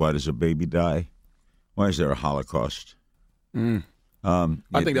you ask, why does a baby die? Why is there a Holocaust? I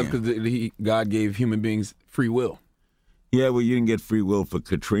think that's because God gave human beings free will. Yeah, well, you didn't get free will for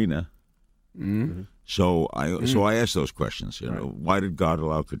Katrina. So I asked those questions. You know, why did God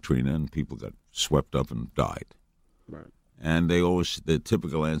allow Katrina and people got swept up and died? Right. And the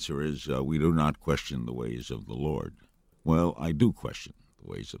typical answer is, we do not question the ways of the Lord. Well, I do question the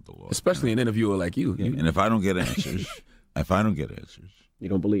ways of the Lord. Especially an interviewer like you. Yeah, and if I don't get answers, you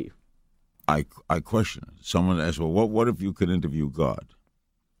don't believe. I question it. Someone asks, well, what if you could interview God?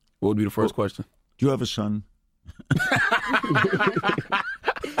 What would be the first question? Do you have a son?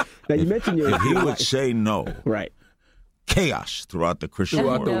 Now you mentioned your. If he would say no, right? Chaos throughout the Christian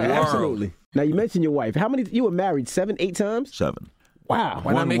world. Absolutely. Now you mentioned your wife. How many? You were married 7, 8 times? 7. Wow.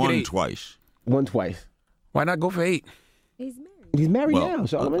 Why not make it 8? Twice. One twice. Why not go for 8? He's married Well, now,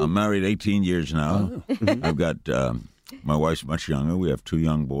 Solomon. I'm married 18 years now. I've got my wife's much younger. We have 2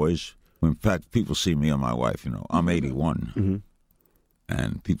 young boys. In fact, people see me and my wife. I'm 81,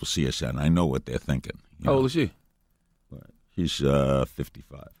 and people see us, and I know what they're thinking. How old is she? She's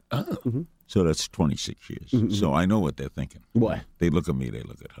 55. Oh. So that's 26 years. So I know what they're thinking. What? They look at me, they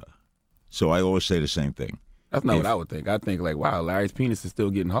look at her. So I always say the same thing. That's not what I would think. I think like, wow, Larry's penis is still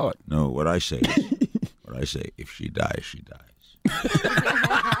getting hard. No, what I say is, if she dies, she dies.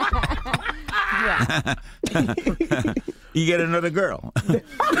 You get another girl.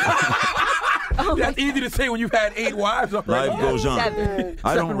 That's easy to say when you've had 8 wives already. Life goes on.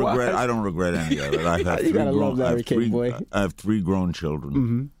 I don't regret any of it. I have 3 grown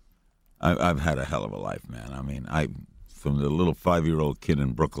children. I've had a hell of a life, man. I mean, from the little 5-year-old kid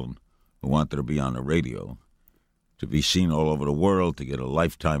in Brooklyn who wanted to be on the radio, to be seen all over the world, to get a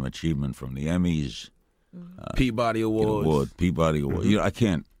lifetime achievement from the Emmys, Peabody Awards. Peabody Award.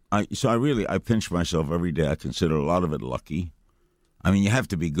 I pinch myself every day. I consider a lot of it lucky. I mean, you have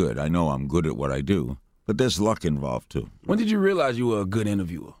to be good. I know I'm good at what I do, but there's luck involved too. When did you realize you were a good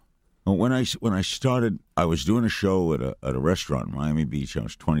interviewer? Well, when I started, I was doing a show at a restaurant in Miami Beach. I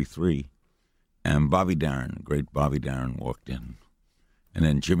was 23, and Bobby Darin, great Bobby Darin, walked in, and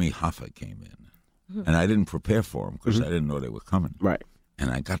then Jimmy Hoffa came in, and I didn't prepare for them because I didn't know they were coming. Right.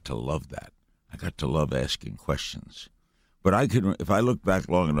 And I got to love that. I got to love asking questions. But if I look back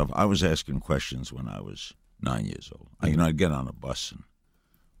long enough, I was asking questions when I was 9 years old. I'd get on a bus and,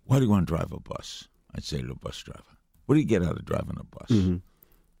 why do you want to drive a bus? I'd say to the bus driver, what do you get out of driving a bus?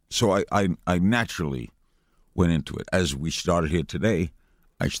 So I naturally went into it. As we started here today,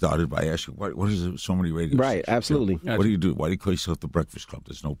 I started by asking, what is it, so many radio Right, stations? absolutely. What do you do? Why do you call yourself the Breakfast Club?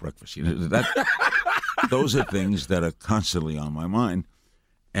 There's no breakfast. Those are things that are constantly on my mind.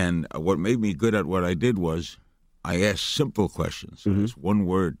 And what made me good at what I did was I asked simple questions. It's 1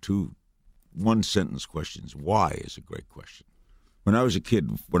 word, 2 1-sentence questions. Why is a great question. When I was a kid,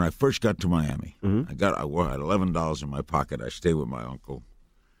 when I first got to Miami, I had $11 in my pocket. I stayed with my uncle.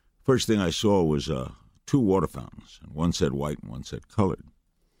 First thing I saw was 2 water fountains, and one said white and one said colored.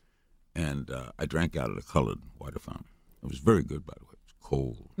 And I drank out of the colored water fountain. It was very good, by the way. It was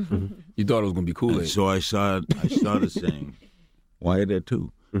cold. You thought it was going to be Kool-Aid. So I started saying, why are there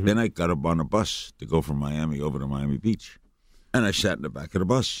 2? Then I got up on a bus to go from Miami over to Miami Beach. And I sat in the back of the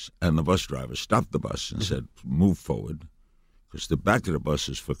bus, and the bus driver stopped the bus and said, move forward, because the back of the bus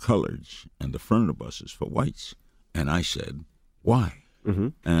is for coloreds and the front of the bus is for whites. And I said, why?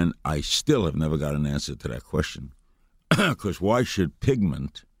 And I still have never got an answer to that question, because why should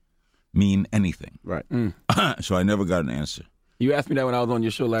pigment mean anything? Right. So I never got an answer. You asked me that when I was on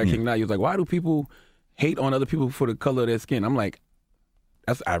your show, Larry King Now. You was like, why do people hate on other people for the color of their skin? I'm like,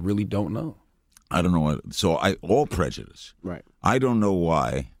 I really don't know. I don't know. All prejudice. Right. I don't know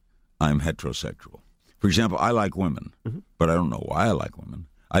why I'm heterosexual. For example, I like women, but I don't know why I like women.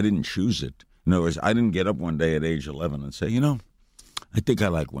 I didn't choose it. In other words, I didn't get up one day at age 11 and say, I think I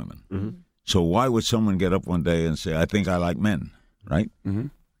like women. So why would someone get up one day and say, I think I like men, right? You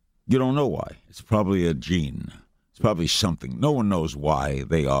don't know why. It's probably a gene. It's probably something. No one knows why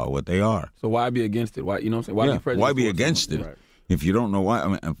they are what they are. So why be against it? Why, you know what I'm saying? Why be against it if you don't know why? I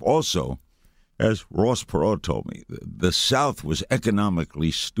mean, also, as Ross Perot told me, the South was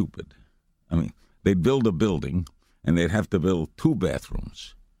economically stupid. I mean, they'd build a building, and they'd have to build 2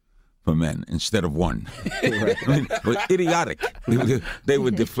 bathrooms for men instead of 1. I mean, but idiotic. They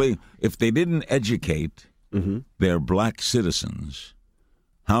would deflate. If they didn't educate their black citizens,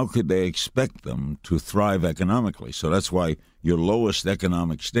 how could they expect them to thrive economically? So that's why your lowest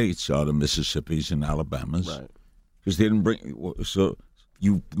economic states are the Mississippis and Alabamas. Right. Because they didn't bring. So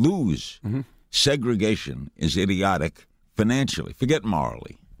you lose. Segregation is idiotic financially. Forget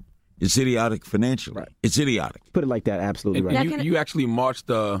morally. It's idiotic financially. Right. It's idiotic. Put it like that. Absolutely right. You actually marched.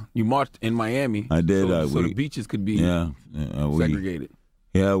 You marched in Miami. I did. So the beaches could be segregated.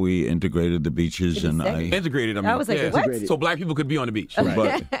 We integrated the beaches, and I integrated. I was like, what? So black people could be on the beach.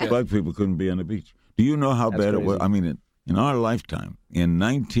 Right. Black people couldn't be on the beach. Do you know how bad it was? I mean, in our lifetime, in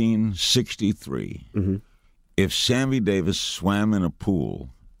 1963, if Sammy Davis swam in a pool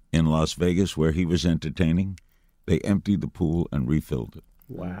in Las Vegas where he was entertaining, they emptied the pool and refilled it.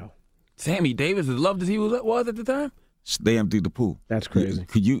 Wow. Sammy Davis, as loved as he was at the time? They emptied the pool. That's crazy.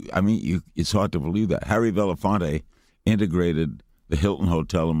 It's hard to believe that. Harry Belafonte integrated the Hilton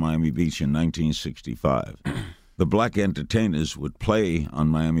Hotel in Miami Beach in 1965. The black entertainers would play on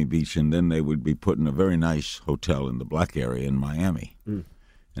Miami Beach, and then they would be put in a very nice hotel in the black area in Miami. Mm.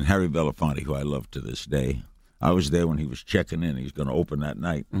 And Harry Belafonte, who I love to this day, I was there when he was checking in. He was going to open that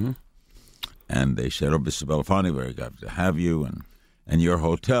night. Mm-hmm. And they said, Mr. Belafonte, very glad to have you. And your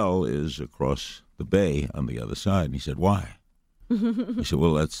hotel is across the bay on the other side. And he said, why? He said,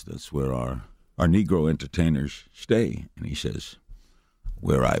 well, that's where our Negro entertainers stay. And he says,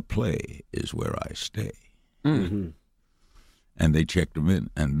 where I play is where I stay. Mm-hmm. And they checked him in.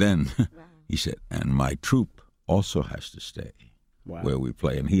 And then he said, and my troupe also has to stay where we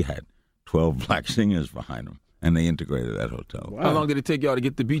play. And he had 12 black singers behind him. And they integrated that hotel. Wow. How long did it take y'all to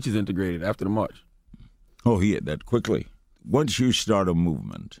get the beaches integrated after the march? Oh, he had that quickly. Once you start a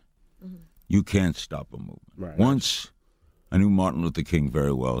movement, you can't stop a movement. Right. Once, I knew Martin Luther King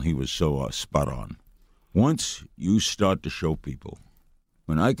very well. He was so spot on. Once you start to show people,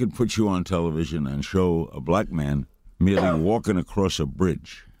 when I could put you on television and show a black man merely walking across a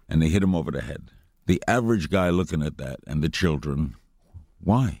bridge and they hit him over the head, the average guy looking at that and the children,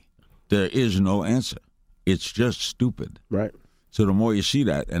 why? There is no answer. It's just stupid. Right. So the more you see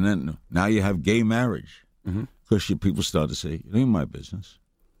that, and then now you have gay marriage, because people start to say, it ain't my business.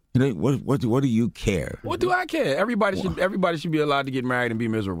 It ain't, what do you care? What do I care? Everybody should be allowed to get married and be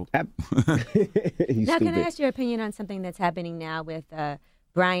miserable. Now, can I ask your opinion on something that's happening now with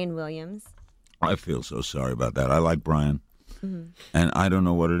Brian Williams? I feel so sorry about that. I like Brian, and I don't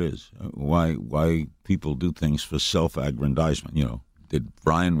know what it is. Why people do things for self-aggrandizement, you know. Did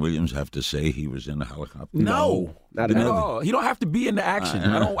Brian Williams have to say he was in a helicopter? No, not at all. He don't have to be in the action.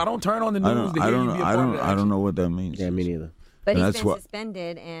 I don't turn on the news to hear you be a part of the I don't know what that means. Yeah, me neither. But he's been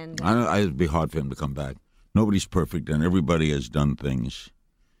suspended, and it'd be hard for him to come back. Nobody's perfect, and everybody has done things.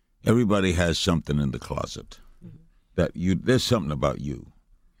 Everybody has something in the closet that there's something about you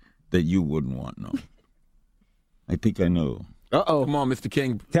that you wouldn't want known. I think I know. Uh-oh. Come on, Mr.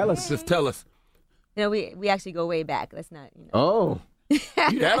 King. Tell us. Just tell us. You know, we actually go way back. Let's not. You know. Oh.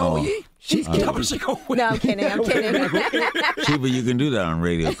 You that old, Yee? She's kidding. No, I'm kidding. I'm kidding. See, but you can do that on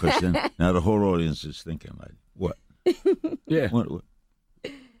radio, because now the whole audience is thinking, like, what? Yeah. What?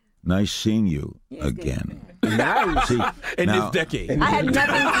 Nice seeing you again. Nice. See, in this decade. I had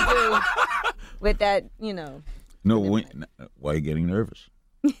nothing to do with that, you know. No, why are you getting nervous?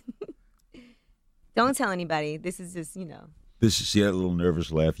 Don't tell anybody. This is just, you know. See that little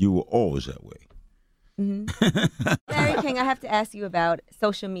nervous laugh? You were always that way. Larry King, I have to ask you about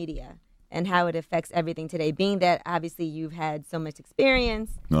social media and how it affects everything today, being that obviously you've had so much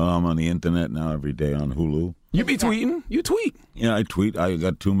experience. No, I'm on the internet now every day on Hulu. You be tweeting? You tweet? Yeah, I tweet. I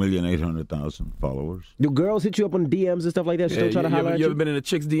got 2,800,000 followers. Do girls hit you up on DMs and stuff like that? Still try to holler at you? You ever been in a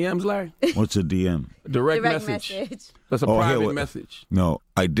chick's DMs, Larry? What's a DM? Direct message. That's a private message. No,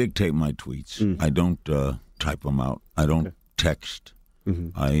 I dictate my tweets. I don't type them out. I don't text.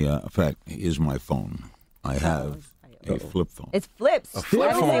 In fact, here's my phone. I have a flip phone. It's flips. A flip I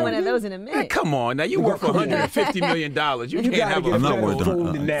haven't phone? seen one of those in a minute. Man, come on, now you work for $150 million. You can't have a I'm not flip worth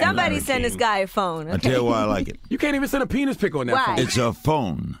phone. Somebody send this guy a phone. Okay? I tell you why I like it. You can't even send a penis pic on that Why? phone. It's a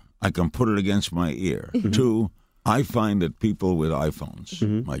phone. I can put it against my ear. 2, I find that people with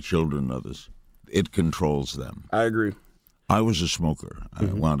iPhones, my children and others, it controls them. I agree. I was a smoker. I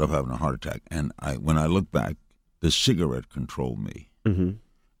wound up having a heart attack. And when I look back, the cigarette controlled me. And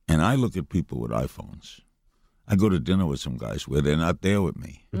I look at people with iPhones. I go to dinner with some guys where they're not there with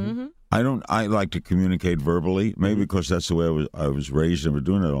me. I like to communicate verbally, maybe because that's the way I was raised and been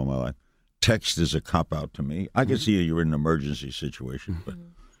doing it all my life. Text is a cop-out to me. I can see you're in an emergency situation,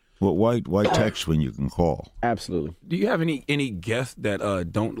 but why text when you can call? Absolutely. Do you have any guests that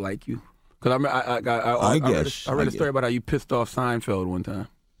don't like you? Because I read a story about how you pissed off Seinfeld one time.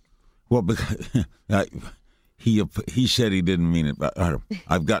 Well, because he said he didn't mean it, but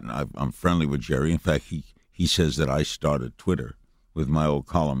I'm friendly with Jerry. In fact, he says that I started Twitter with my old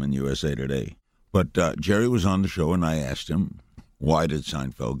column in USA Today. But Jerry was on the show, and I asked him, why did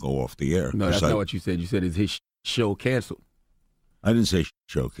Seinfeld go off the air? No, that's not what you said. You said, is his show canceled? I didn't say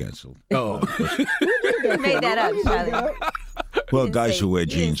show canceled. Oh. You made that up, Charlie. Well, guys who wear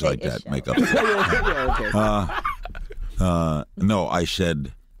jeans like that make up. No, I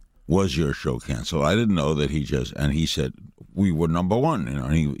said, was your show canceled? I didn't know that he said, we were number one,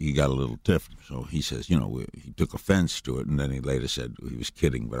 and he got a little tiff. So he says, he took offense to it, and then he later said he was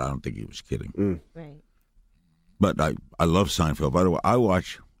kidding, but I don't think he was kidding. Right. But I love Seinfeld. By the way, I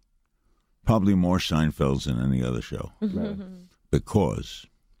watch probably more Seinfelds than any other show because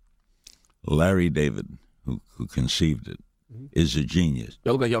Larry David, who conceived it, is a genius.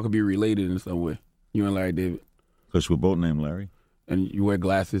 Y'all look like y'all could be related in some way. You and Larry David. Because we're both named Larry. And you wear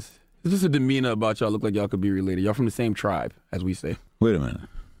glasses. It's just a demeanor about y'all look like y'all could be related. Y'all from the same tribe, as we say. Wait a minute.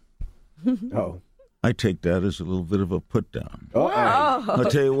 Oh. I take that as a little bit of a put down. Why? I'll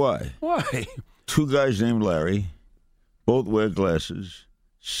tell you why. Why? Two guys named Larry, both wear glasses,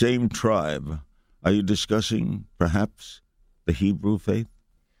 same tribe. Are you discussing perhaps the Hebrew faith?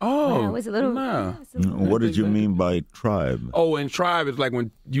 Oh, it was a little. nah. What did you mean by tribe? Oh, and tribe is like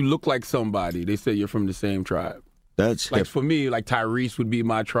when you look like somebody. They say you're from the same tribe. That's like hip. for me, like Tyrese would be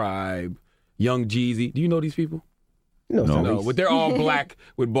my tribe. Young Jeezy. Do you know these people? No. But they're all black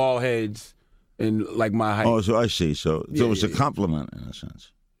with bald heads and like my height. Oh, so I see. So Yeah, it was a yeah. compliment in a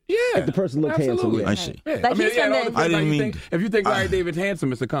sense. Yeah. If the person looked handsome, absolutely. yeah. I see. Yeah. Like I mean, he's yeah, from it all the- depends I didn't how you mean- think. If you think Larry David's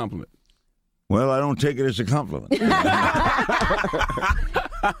handsome, it's a compliment. Well, I don't take it as a compliment.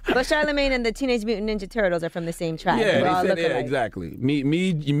 But Charlemagne and the Teenage Mutant Ninja Turtles are from the same tribe. Yeah, We all they said, look yeah, alike. exactly. Me,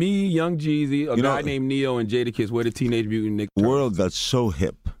 Young Jeezy, a guy named Neo, and Jadakiss. We're the Teenage Mutant Ninja The world got so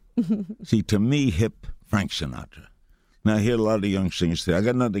hip. See, to me, hip, Frank Sinatra. Now, I hear a lot of the young singers say, I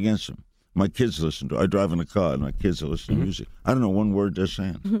got nothing against them. My kids listen to it. I drive in a car, and my kids are listening to music. I don't know one word they're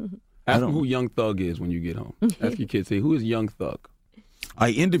saying. Ask them who Young Thug is when you get home. Ask your kids, say, who is Young Thug? I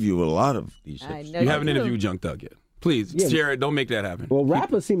interview a lot of these hips. You haven't interviewed Young Thug yet. Please, Yeah. Jared, don't make that happen. Well,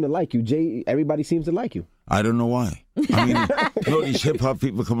 rappers seem to like you. Jay, everybody seems to like you. I don't know why. I mean, you know, these hip-hop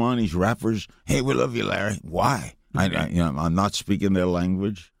people come on, these rappers, hey, we love you, Larry. Why? I'm not speaking their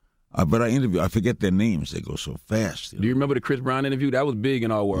language. But I interview. I forget their names. They go so fast. Do you remember the Chris Brown interview? That was big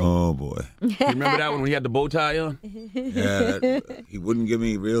in our world. Oh, boy. You remember that one when he had the bow tie on? Yeah, he wouldn't give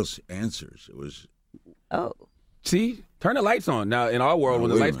me real answers. It was... Oh. See? Turn the lights on. Now, in our world, when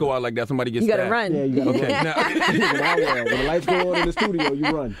the wait a lights go out like that, somebody gets You gotta stabbed. run. Yeah, you gotta Okay, run. now, When the lights go on in the studio, you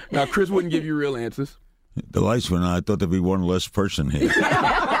run. now, Chris wouldn't give you real answers. The lights went on. I thought there'd be one less person here.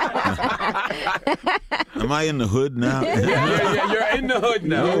 Am I in the hood now? Yeah, you're in the hood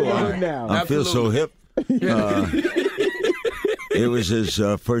now. You're in the hood now. I feel so hip. It was his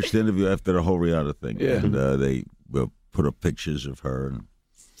first interview after the whole Rihanna thing. Yeah. And they put up pictures of her.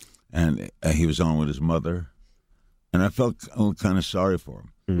 And he was on with his mother. And I felt kind of sorry for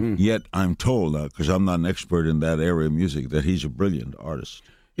him. Mm-hmm. Yet I'm told, because I'm not an expert in that area of music, that he's a brilliant artist.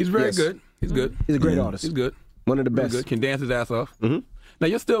 He's very Yes. good. He's good. He's a great Yeah. artist. He's good. One of the Really best. good. Can dance his ass off. Mm-hmm. Now,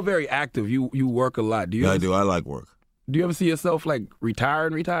 you're still very active. You work a lot. Do you Yeah, I ever, do. I like work. Do you ever see yourself, like,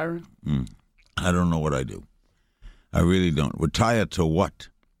 retiring? I don't know what I do. I really don't. Retire to what?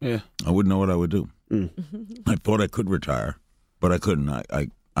 Yeah. I wouldn't know what I would do. I thought I could retire, but I couldn't. I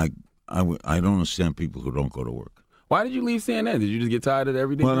don't understand people who don't go to work. Why did you leave CNN? Did you just get tired of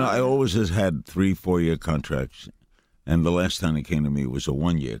everything? Well, no, I always has had 3-4 year contracts, and the last time they came to me was a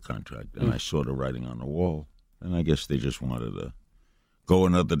 1 year contract, and I saw the writing on the wall, and I guess they just wanted to go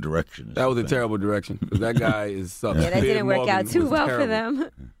another direction. That was a terrible direction. 'Cause that guy is something. Yeah, that Piers didn't work Morgan out too was well for terrible.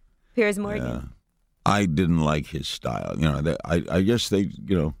 them. Piers Morgan. Yeah. I didn't like his style. You know, I guess they,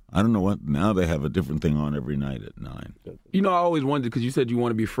 I don't know what. Now they have a different thing on every night at 9. You know, I always wondered, because you said you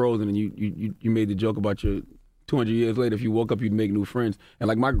want to be frozen, and you made the joke about your 200 years later, if you woke up, you'd make new friends. And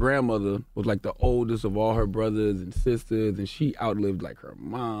like my grandmother was like the oldest of all her brothers and sisters, and she outlived like her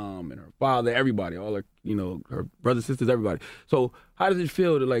mom and her father, everybody, all her, her brothers, sisters, everybody. So how does it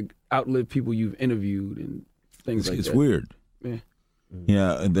feel to like outlive people you've interviewed and things like that? It's weird. Yeah.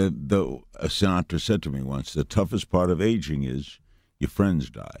 Yeah, the Sinatra said to me once, the toughest part of aging is your friends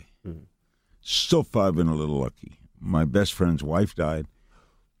die. So far, I've been a little lucky. My best friend's wife died,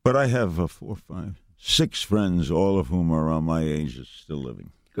 but I have 4, 5, 6 friends, all of whom are around my age, is still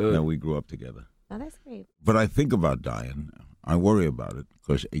living. Good. Now we grew up together. Oh, that's great. But I think about dying. I worry about it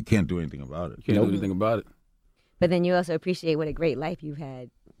because you can't do anything about it. Can't do anything about it. But then you also appreciate what a great life you've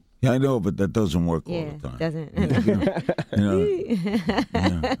had. Yeah, I know, but that doesn't work all Yeah, the time. doesn't.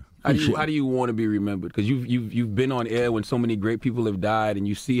 How do you want to be remembered? Because you've been on air when so many great people have died, and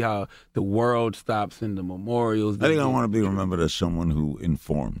you see how the world stops in the memorials. I think I want to be remembered as someone who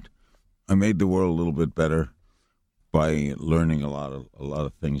informed. I made the world a little bit better by learning a lot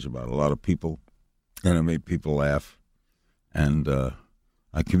of things about a lot of people, and I made people laugh, and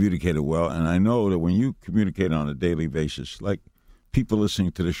I communicated well. And I know that when you communicate on a daily basis, like people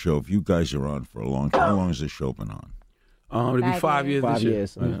listening to the show, if you guys are on for a long time, how long has the show been on? It'll be 5 years this year.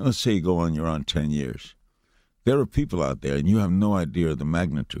 Let's say you go on, you're on 10 years. There are people out there, and you have no idea of the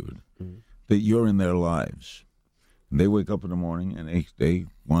magnitude that you're in their lives. And they wake up in the morning, and they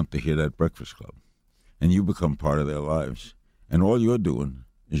want to hear that Breakfast Club. and you become part of their lives. And all you're doing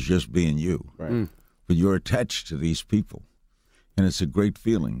is just being you. Right. But you're attached to these people. And it's a great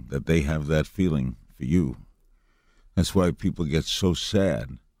feeling that they have that feeling for you. That's why people get so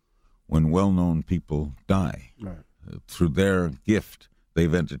sad when well-known people die. Right. Through their gift,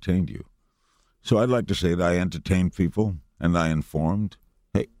 they've entertained you. So I'd like to say that I entertained people and I informed.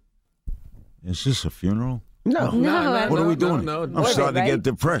 Hey, is this a funeral? No. What are we doing? No, I'm starting to get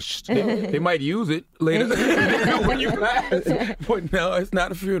depressed. They might use it later when you pass. But no, it's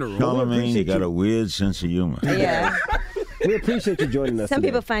not a funeral. Charlamagne, you got a weird sense of humor. Yeah. We appreciate you joining us. Some today.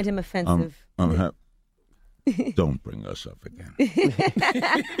 people find him offensive. Don't bring us up again.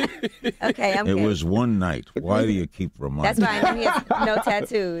 Okay, I'm It good. was one night. Why do you keep reminding That's why I know he has no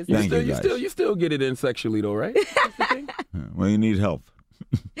tattoos. Thank you, guys. You still get it in sexually though, right? Well, you need help.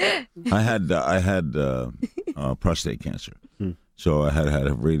 I had prostate cancer, so I had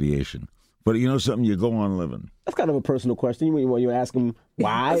a radiation. But you know something? You go on living. That's kind of a personal question. You ask him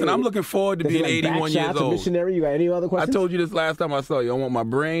why? Listen, I'm looking forward to Does he being like 81 back years shots, a old. missionary? You got any other questions? I told you this last time I saw you. I want my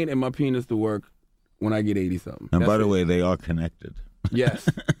brain and my penis to work when I get 80-something. And by the way, they are connected. Yes.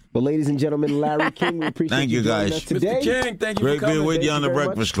 Well, ladies and gentlemen, Larry King, we appreciate Thank you, joining guys. us today. Mr. King, thank you Great for coming. being with you on the very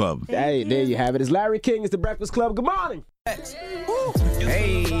Breakfast Club. Hey, there you have it. It's Larry King. It's the Breakfast Club. Good morning.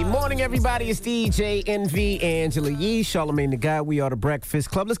 Hey, morning, everybody. It's DJ NV, Angela Yee, Charlamagne the Guy. We are the Breakfast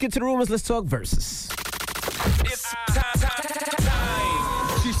Club. Let's get to the rumors. Let's talk verses. It's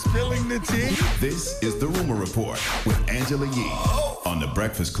time. She's spilling the tea. This is the Rumor Report with Angela Yee on the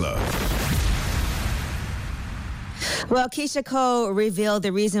Breakfast Club. Well, Keisha Cole revealed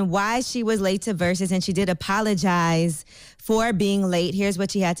the reason why she was late to Versus, and she did apologize for being late. Here's what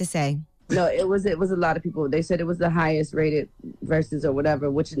she had to say. No, it was a lot of people. They said it was the highest rated Versus or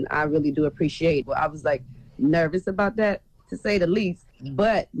whatever, which I really do appreciate. Well, I was like nervous about that, to say the least.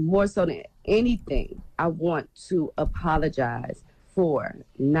 But more so than anything, I want to apologize for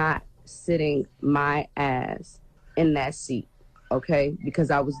not sitting my ass in that seat, okay? Because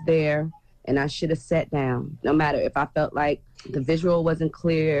I was there. And I should have sat down, no matter if I felt like the visual wasn't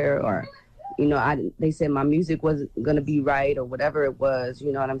clear or, they said my music wasn't going to be right or whatever it was,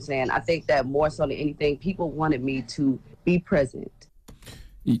 you know what I'm saying? I think that more so than anything, people wanted me to be present.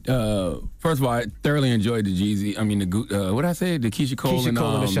 First of all, I thoroughly enjoyed the Jeezy. I mean, the Keisha Cole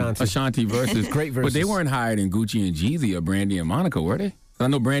and Ashanti versus. Great verses. But they weren't higher than Gucci and Jeezy or Brandy and Monaco, were they? I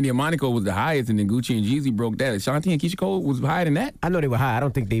know Brandy and Monaco was the highest, and then Gucci and Jeezy broke that. Ashanti and Keisha Cole was higher than that? I know they were high. I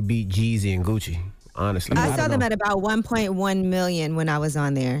don't think they beat Jeezy and Gucci, honestly. I saw them at about 1.1 million when I was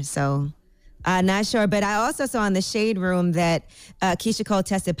on there, so not sure. But I also saw in the Shade Room that Keisha Cole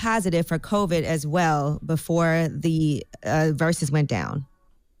tested positive for COVID as well before the Versus went down.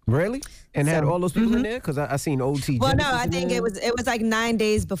 Really? And had all those people in there? Because I seen OT. Well, no, Genesis I in think there. it was like 9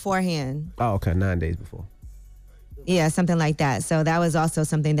 days beforehand. Oh, okay, 9 days before. Yeah, something like that. So that was also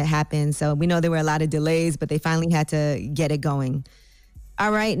something that happened. So we know there were a lot of delays, but they finally had to get it going.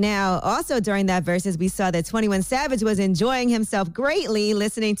 All right, now, also during that Versus, we saw that 21 Savage was enjoying himself greatly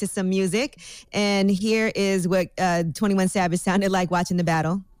listening to some music. And here is what 21 Savage sounded like watching the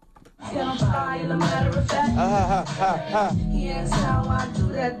battle. Here's how I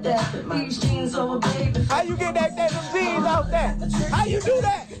do that with my jeans over, baby. How you get them jeans out there? How you do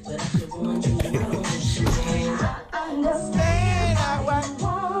that? Understand how I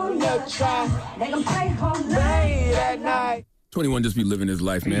wanna try. Make them play home late at night. 21 just be living his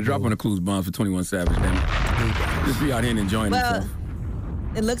life, man. Drop on the clues bombs for 21 Savage, man. Just be out here and enjoying himself.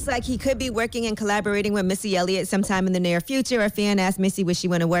 It looks like he could be working and collaborating with Missy Elliott sometime in the near future. A fan asked Missy would she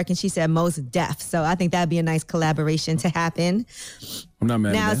want to work, and she said most def. So I think that'd be a nice collaboration to happen. I'm not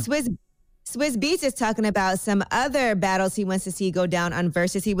mad Now, at that. Swizz Beatz is talking about some other battles he wants to see go down on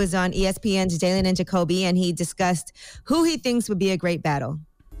Versus. He was on ESPN's Jalen and Jacoby, and he discussed who he thinks would be a great battle.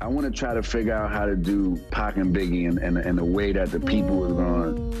 I want to try to figure out how to do Pac and Biggie in a way that the people is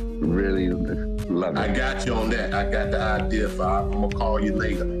going to really love it. I got you on that. I got the idea for I'm going to call you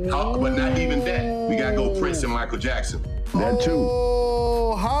later. But not even that. We got to go Prince and Michael Jackson. That too.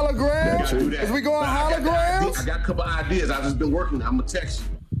 Oh, holograms? Is we going holograms? I got a couple ideas. I've just been working. I'm going to text you.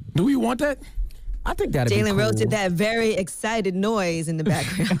 Do we want that? I think that'd be Jalen cool. Rose did that very excited noise in the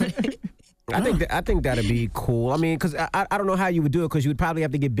background. I think that'd be cool. I mean, because I don't know how you would do it, because you would probably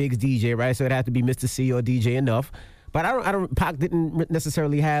have to get Biggs DJ, right? So it'd have to be Mr. C or DJ Enough. But Pac didn't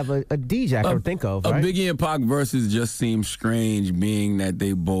necessarily have a DJ I could think of, right? A Biggie and Pac versus just seems strange, being that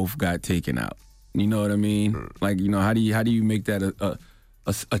they both got taken out. You know what I mean? Like, how do you make that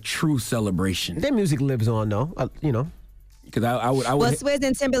a true celebration? Their music lives on, though. Because I would. Well, Swizz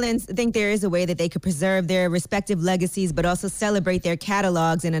and Timberland think there is a way that they could preserve their respective legacies, but also celebrate their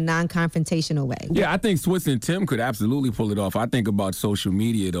catalogs in a non-confrontational way. Yeah, I think Swizz and Tim could absolutely pull it off. I think about social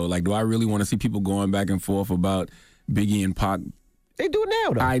media, though. Like, do I really want to see people going back and forth about Biggie and Pac? They do it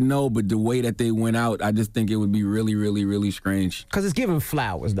now, though. I know, but the way that they went out, I just think it would be really, really, really strange. Because it's giving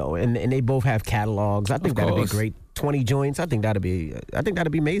flowers, though, and they both have catalogs. I think that'd be great. 20 joints. I think that'd be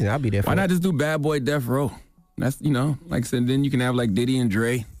amazing. I'll be there for Why it. not just do Bad Boy Death Row? That's, like I said, then you can have like Diddy and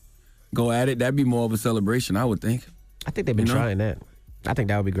Dre go at it. That'd be more of a celebration, I would think. I think they've been trying that. I think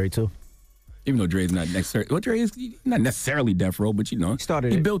that would be great, too. Even though Dre's not necessarily, Dre is not necessarily Death Row, but he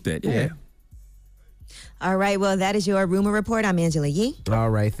built that. Yeah. All right, well, that is your rumor report. I'm Angela Yee. All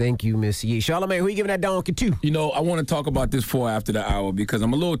right, thank you, Miss Yee. Charlamagne, who you giving that donkey to? I want to talk about this for after the hour because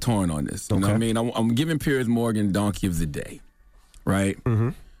I'm a little torn on this. You know what I mean? I'm giving Piers Morgan donkey of the day, right?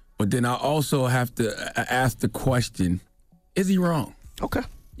 Mm-hmm. But then I also have to ask the question, is he wrong? Okay.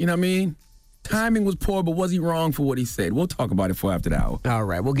 You know what I mean? Timing was poor, but was he wrong for what he said? We'll talk about it for after the hour. All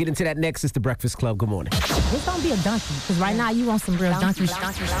right, we'll get into that next. It's the Breakfast Club. Good morning. It's going to be a donkey, because right now you want some real donkey.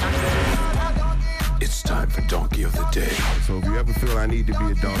 It's time for Donkey of the Day. So if you ever feel I need to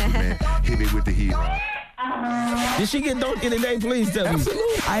be a donkey, man, hit me with the heat. Did she get donkey today? Please tell me.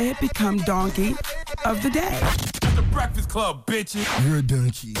 I have become donkey of the day. The Breakfast Club, bitches. You're a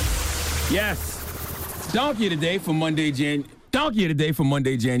donkey. Yes. Donkey of the day for Monday,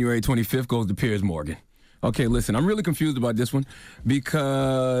 January 25th goes to Piers Morgan. Okay, listen, I'm really confused about this one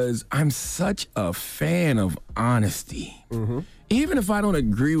because I'm such a fan of honesty. Mm-hmm. Even if I don't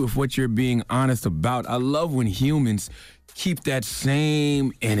agree with what you're being honest about, I love when humans keep that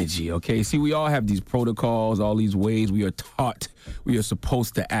same energy, okay? See, we all have these protocols, all these ways we are taught we are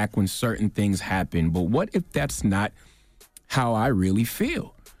supposed to act when certain things happen. But what if that's not how I really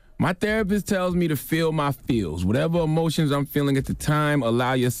feel? My therapist tells me to feel my feels. Whatever emotions I'm feeling at the time,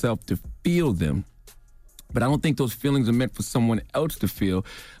 allow yourself to feel them. But I don't think those feelings are meant for someone else to feel,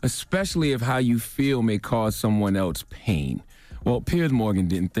 especially if how you feel may cause someone else pain. Well, Piers Morgan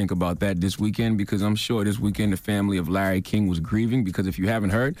didn't think about that this weekend because I'm sure this weekend the family of Larry King was grieving because if you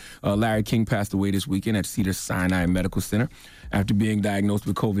haven't heard, Larry King passed away this weekend at Cedars-Sinai Medical Center after being diagnosed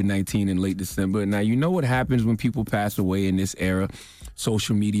with COVID-19 in late December. Now, you know what happens when people pass away in this era.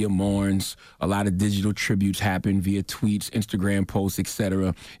 Social media mourns, a lot of digital tributes happen via tweets, Instagram posts,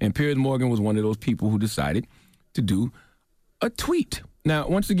 etc. And Piers Morgan was one of those people who decided to do a tweet. Now,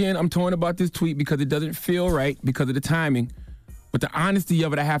 once again, I'm torn about this tweet because it doesn't feel right because of the timing. But the honesty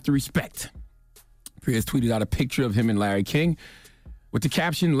of it, I have to respect. Piers tweeted out a picture of him and Larry King with the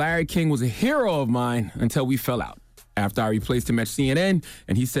caption, "Larry King was a hero of mine until we fell out. After I replaced him at CNN,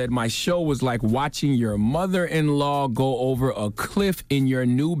 and he said, my show was like watching your mother-in-law go over a cliff in your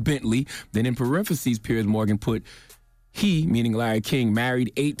new Bentley." Then in parentheses, Piers Morgan put, he, meaning Larry King,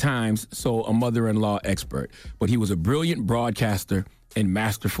 married 8 times, so a mother-in-law expert. But he was a brilliant broadcaster and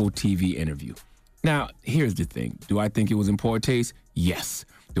masterful TV interview. Now, here's the thing. Do I think it was in poor taste? Yes.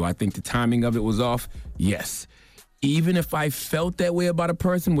 Do I think the timing of it was off? Yes. Even if I felt that way about a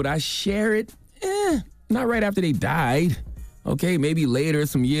person, would I share it? Not right after they died. Okay, maybe later,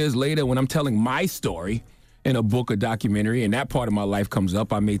 some years later, when I'm telling my story in a book or documentary, and that part of my life comes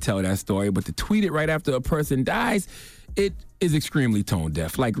up, I may tell that story. But to tweet it right after a person dies, it is extremely tone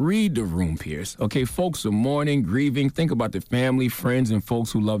deaf. Like, read the room, Piers. Okay, folks are mourning, grieving. Think about the family, friends, and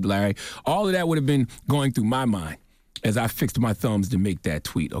folks who loved Larry. All of that would have been going through my mind as I fixed my thumbs to make that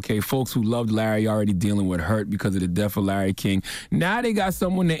tweet. Okay, folks who loved Larry already dealing with hurt because of the death of Larry King. Now they got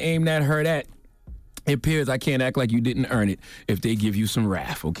someone to aim that hurt at. It appears I can't act like you didn't earn it if they give you some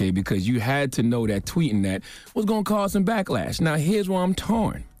wrath, okay? Because you had to know that tweeting that was going to cause some backlash. Now, here's where I'm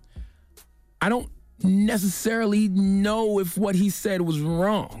torn. I don't necessarily know if what he said was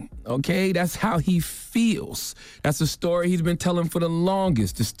wrong, okay? That's how he feels. That's a story he's been telling for the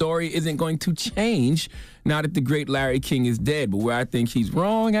longest. The story isn't going to change now that the great Larry King is dead. But where I think he's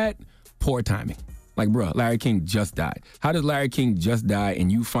wrong at, poor timing. Like, bruh, Larry King just died. How does Larry King just die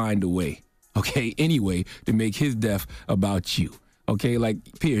and you find a way, okay, anyway, to make his death about you? Okay, like,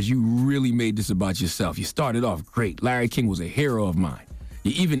 Piers, you really made this about yourself. You started off great. Larry King was a hero of mine.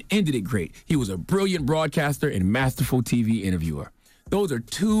 You even ended it great. He was a brilliant broadcaster and masterful TV interviewer. Those are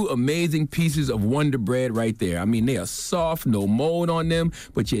 2 amazing pieces of Wonder Bread right there. I mean, they are soft, no mold on them,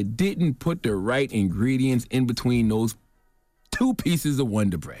 but you didn't put the right ingredients in between those 2 2 pieces of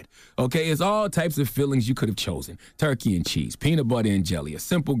Wonder Bread. Okay, it's all types of fillings you could have chosen. Turkey and cheese, peanut butter and jelly, a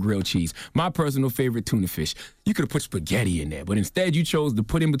simple grilled cheese, my personal favorite tuna fish. You could have put spaghetti in there, but instead you chose to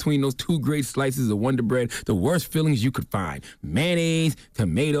put in between those 2 great slices of Wonder Bread the worst fillings you could find. Mayonnaise,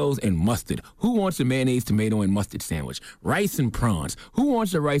 tomatoes, and mustard. Who wants a mayonnaise, tomato, and mustard sandwich? Rice and prawns. Who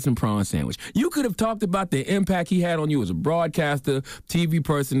wants a rice and prawn sandwich? You could have talked about the impact he had on you as a broadcaster, TV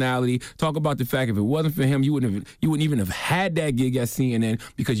personality. Talk about the fact if it wasn't for him, you wouldn't even have had that gig at CNN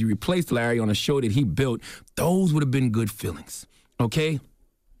because you replaced Larry on a show that he built. Those would have been good feelings. Okay?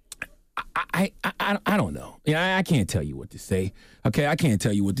 I don't know. I can't tell you what to say. Okay, I can't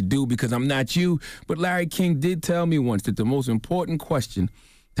tell you what to do because I'm not you. But Larry King did tell me once that the most important question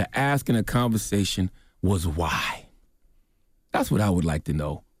to ask in a conversation was why. That's what I would like to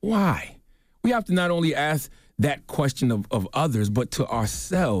know. Why? We have to not only ask that question of others, but to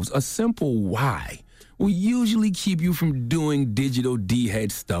ourselves. A simple why will usually keep you from doing digital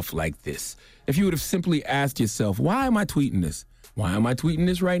D-head stuff like this. If you would have simply asked yourself, why am I tweeting this? Why am I tweeting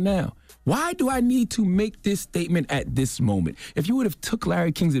this right now? Why do I need to make this statement at this moment? If you would have took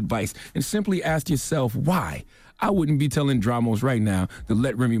Larry King's advice and simply asked yourself why, I wouldn't be telling Dramos right now to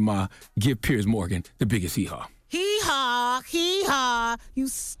let Remy Ma give Piers Morgan the biggest hee-haw. Hee-haw, hee-haw. You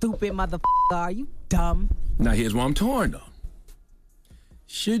stupid motherfucker. Are you dumb? Now, here's where I'm torn, though.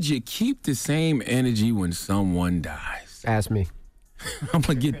 Should you keep the same energy when someone dies? Ask me. I'm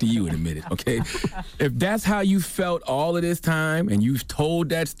going to get to you in a minute, okay? If that's how you felt all of this time and you've told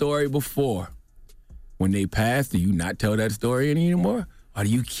that story before, when they pass, do you not tell that story anymore? Or do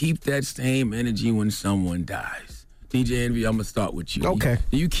you keep that same energy when someone dies? DJ Envy, I'm going to start with you. Okay.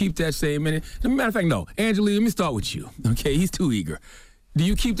 Do you keep that same energy? As a matter of fact, no. Angela, let me start with you, okay? He's too eager. Do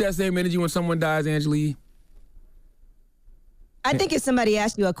you keep that same energy when someone dies, Angela? I think if somebody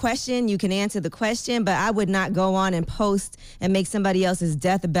asks you a question, you can answer the question, but I would not go on and post and make somebody else's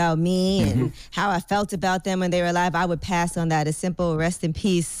death about me and how I felt about them when they were alive. I would pass on that. A simple rest in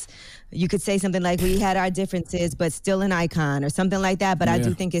peace. You could say something like, we had our differences, but still an icon or something like that. But I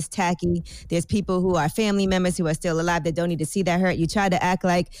do think it's tacky. There's people who are family members who are still alive that don't need to see that hurt. You tried to act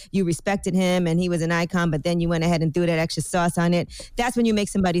like you respected him and he was an icon, but then you went ahead and threw that extra sauce on it. That's when you make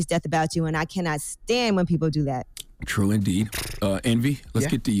somebody's death about you, and I cannot stand when people do that. True indeed. Envy, let's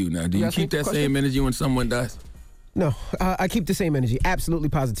get to you now. Do you keep that same energy when someone dies? No, I keep the same energy, absolutely,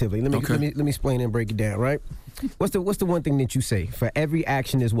 positively. Let me explain and break it down. Right? What's the one thing that you say? For every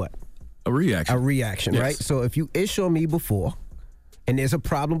action is what? A reaction. A reaction, yes. Right? So if you ish on me before, and there's a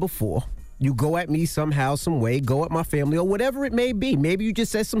problem before, you go at me somehow, some way, go at my family, or whatever it may be. Maybe you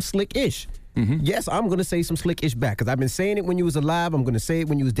just said some slick ish. Yes, I'm going to say some slick ish back because I've been saying it when you was alive. I'm going to say it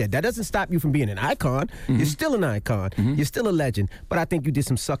when you was dead. That doesn't stop you from being an icon. You're still an icon. You're still a legend. But I think you did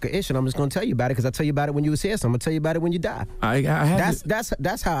some sucker ish, and I'm just going to tell you about it because I tell you about it when you was here. So I'm going to tell you about it when you die.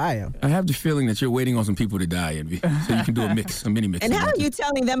 That's how I am. I have the feeling that you're waiting on some people to die, Envy, so you can do a mini mix. And how are you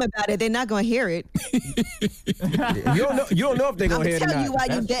telling them about it? They're not going to hear it. You don't know if they're going to hear it or not. I'm telling you why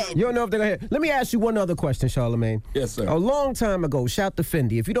you dead. You don't know if they're going to hear it. Let me ask you one other question, Charlamagne. Yes, sir. A long time ago, shout to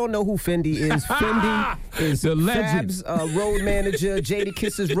Fendi. If you don't know who Fendi is, Fendi is the legend. Fab's road manager,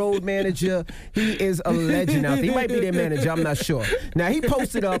 Jadakiss's road manager. He is a legend out there. He might be their manager, I'm not sure. Now, he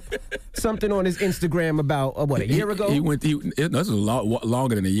posted up something on his Instagram about, a year ago? This was a lot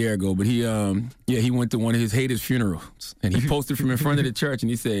longer than a year ago, but he went to one of his haters' funerals, and he posted from in front of the church, and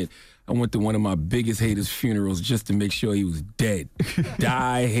he said, I went to one of my biggest haters' funerals just to make sure he was dead.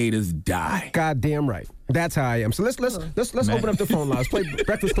 Die, haters, die. Goddamn right. That's how I am. So let's open up the phone lines. Play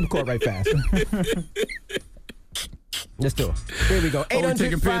Breakfast Club Court right fast. Let's do it. Here we go.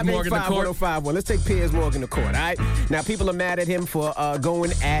 800-585-1051. Let's take Piers Morgan to court, all right? Now, people are mad at him for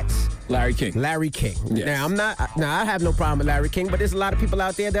going at Larry King. Yes. Now, I have no problem with Larry King, but there's a lot of people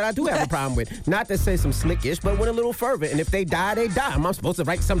out there that I do have a problem with. Not to say some slick-ish, but with a little fervor. And if they die, they die. Am I supposed to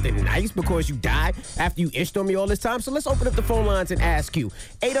write something nice because you died after you ished on me all this time? So let's open up the phone lines and ask you.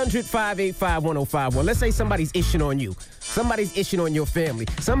 800-585-1051. Let's say somebody's ishing on you. Somebody's ishing on your family.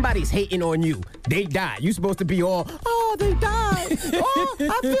 Somebody's hating on you. They died. You're supposed to be all, oh, they died. Oh,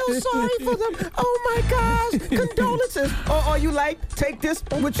 I feel sorry for them. Oh, my gosh. Condolences. Or are you like, take this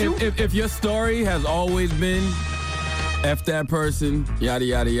with you? If your story has always been F that person, yada,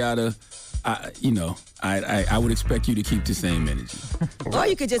 yada, yada, I would expect you to keep the same energy. Or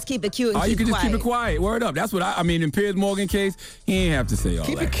you could just keep it cute and keep it quiet. Word up. That's what I mean. In Piers Morgan case, he ain't have to say all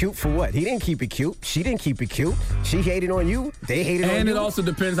that. Keep it cute for what? He didn't keep it cute. She didn't keep it cute. She hated on you. They hated on you. And it also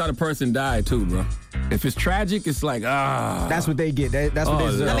depends how the person died, too, bro. If it's tragic, it's like, That's what they get. That's what they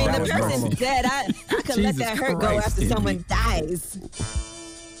deserve. I mean, the person's dead. I could let that hurt go after someone dies.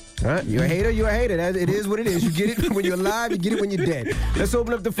 Right? You're a hater, you're a hater. It is what it is. You get it when you're alive, you get it when you're dead. Let's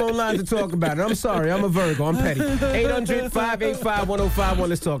open up the phone lines and talk about it. I'm sorry, I'm a Virgo, I'm petty. 800-585-1051,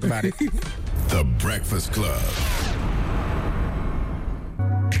 let's talk about it. The Breakfast Club.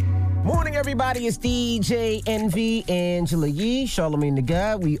 Morning, everybody. It's DJ NV, Angela Yee, Charlamagne the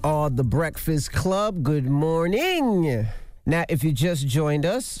God. We are The Breakfast Club. Good morning. Now, if you just joined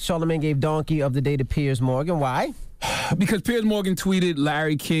us, Charlamagne gave Donkey of the Day to Piers Morgan. Why? Because Piers Morgan tweeted,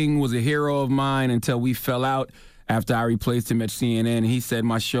 Larry King was a hero of mine until we fell out after I replaced him at CNN. He said,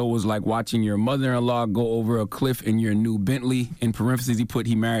 my show was like watching your mother-in-law go over a cliff in your new Bentley. In parentheses, he put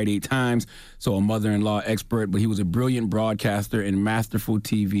he married 8 times, so a mother-in-law expert, but he was a brilliant broadcaster and masterful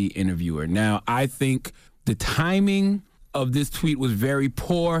TV interviewer. Now, I think the timing of this tweet was very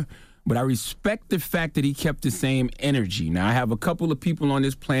poor, but I respect the fact that he kept the same energy. Now, I have a couple of people on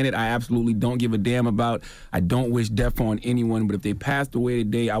this planet I absolutely don't give a damn about. I don't wish death on anyone, but if they passed away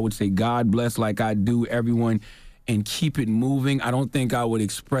today, I would say God bless like I do everyone and keep it moving. I don't think I would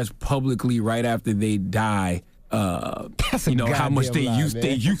express publicly right after they die, how much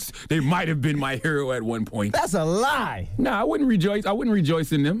they might have been my hero at one point. That's a lie. No, I wouldn't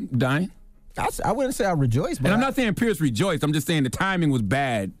rejoice in them dying. I wouldn't say I rejoice, but and I'm not saying Pierce rejoiced. I'm just saying the timing was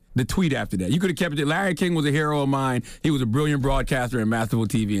bad. The tweet after that. You could have kept it. Larry King was a hero of mine. He was a brilliant broadcaster and masterful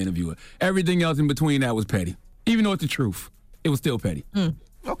TV interviewer. Everything else in between that was petty. Even though it's the truth, it was still petty.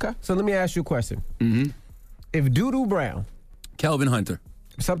 Okay. So let me ask you a question. Mm-hmm. If Doodoo Brown, Kelvin Hunter,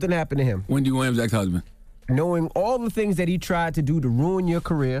 something happened to him, Wendy Williams' ex-husband, knowing all the things that he tried to do to ruin your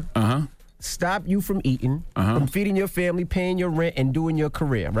career, stop you from eating, from feeding your family, paying your rent, and doing your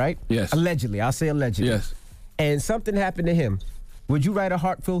career, right? Yes. Allegedly. I'll say allegedly. Yes. And something happened to him. Would you write a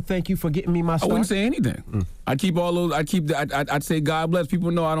heartfelt thank you for getting me my start? I wouldn't say anything. I'd keep all those. I'd say God bless.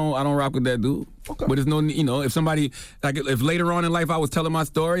 People know I don't rock with that dude. Okay. But there's no, if somebody if later on in life I was telling my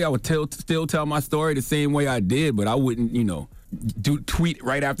story, I would still tell my story the same way I did. But I wouldn't, tweet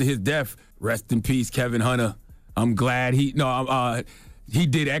right after his death. Rest in peace, Kevin Hunter. I'm glad he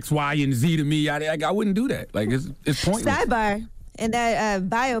did X, Y, and Z to me. I wouldn't do that. Like it's pointless. Sidebar. In that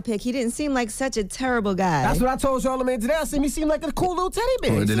biopic, he didn't seem like such a terrible guy. That's what I told Charlamagne today. I said he seemed like a cool little teddy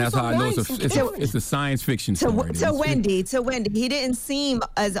bear. Well, then that's how I know it's a science fiction story. To Wendy, he didn't seem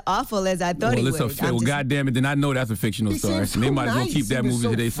as awful as I thought he would. Well, goddamn it, then I know that's a fictional story. So they might as well keep that movie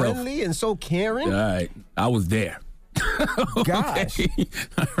to themselves. So friendly and so caring. All right, I was there. Gosh.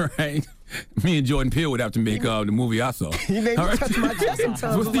 All right. Me and Jordan Peele would have to make the movie I saw. You made me touch my chest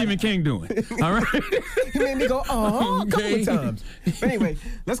sometimes. What's Stephen King doing? All right. He made me go, a couple of times. But anyway,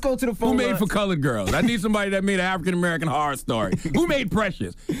 let's go to the phone. Who made For Colored Girls? I need somebody that made an African-American horror story. Who made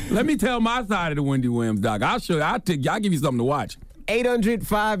Precious? Let me tell my side of the Wendy Williams doc. I'll show you. I'll give you something to watch.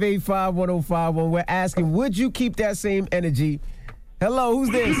 800-585-1051. We're asking, would you keep that same energy? Hello, who's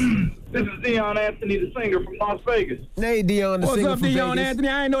this? This is Dion Anthony, the singer from Las Vegas. Hey, Dion, the singer from Vegas. What's up, Dion Anthony?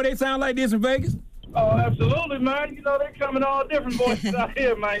 I didn't know they sound like this in Vegas. Oh, absolutely, man. They're coming all different voices out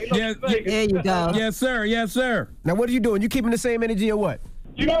here, man. There you go. Yes, sir. Yes, sir. Now, what are you doing? You keeping the same energy or what?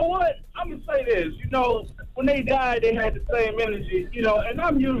 You know what? I'm going to say this. When they died, they had the same energy, and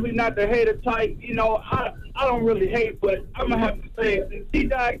I'm usually not the hater type. I don't really hate, but I'm going to have to say, if he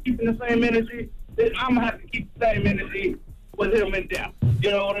died keeping the same energy, then I'm going to have to keep the same energy with him in death.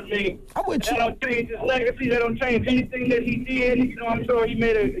 You know what I mean? That don't change his legacy. That don't change anything that he did. I'm sure he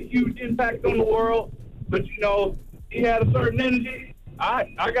made a huge impact on the world. But, he had a certain energy.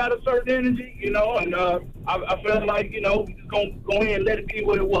 I got a certain energy, and I felt like, we're just going to go ahead and let it be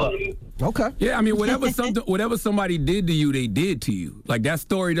what it was. Okay. Yeah, I mean, whatever somebody did to you, they did to you. Like, that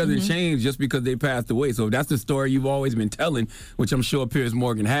story doesn't change just because they passed away. So if that's the story you've always been telling, which I'm sure Piers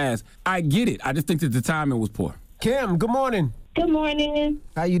Morgan has, I get it. I just think that the timing was poor. Kim, good morning. Good morning.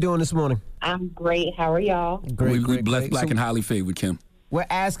 How you doing this morning? I'm great. How are y'all? Great. We blessed, black, and highly favored, Kim. We're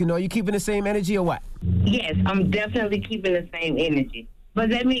asking, are you keeping the same energy or what? Yes, I'm definitely keeping the same energy. But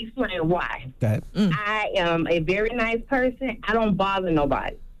let me explain why. Go ahead. I am a very nice person. I don't bother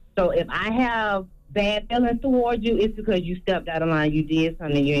nobody. So if I have bad feelings towards you, it's because you stepped out of line, you did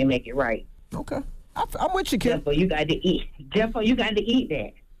something, you didn't make it right. Okay. I'm with you, Kim. Therefore, you got to eat.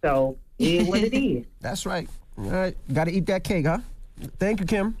 That. So it is what it is. That's right. All right. Got to eat that cake, huh? Thank you,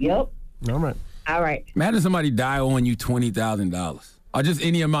 Kim. Yep. All right. All right. Imagine somebody die owing you $20,000. Or just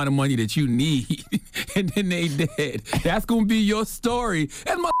any amount of money that you need, and then they dead. That's going to be your story.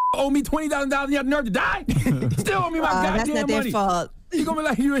 That mother owe me $20,000 and you have the nerve to die? Still owe me my goddamn money. That's not their fault. You gonna be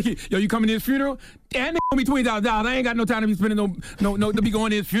like, yo, you coming to his funeral? Damn, nigga owe me $20,000. I ain't got no time to be spending no to be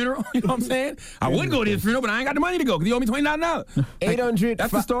going to his funeral. You know what I'm saying? I would go to his funeral, but I ain't got the money to go because he owe me $20,000. 800.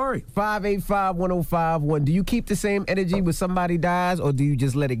 That's the story. 585-1051. Do you keep the same energy when somebody dies, or do you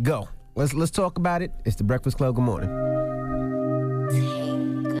just let it go? Let's talk about it. It's the Breakfast Club. Good morning.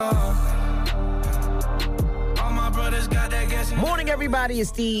 Morning, everybody.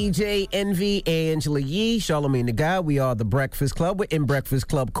 It's DJ Envy, Angela Yee, Charlamagne the Guy. We are the Breakfast Club. We're in Breakfast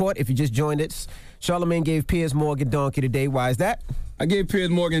Club Court. If you just joined us, Charlamagne gave Piers Morgan Donkey today. Why is that? I gave Piers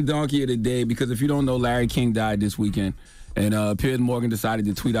Morgan Donkey of the day because if you don't know, Larry King died this weekend. And Piers Morgan decided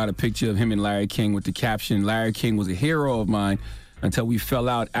to tweet out a picture of him and Larry King with the caption, "Larry King was a hero of mine until we fell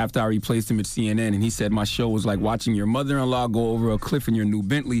out after I replaced him at CNN." And he said, "My show was like watching your mother-in-law go over a cliff in your new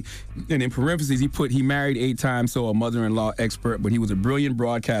Bentley." And in parentheses, he put, he married 8 times, so a mother-in-law expert, but he was a brilliant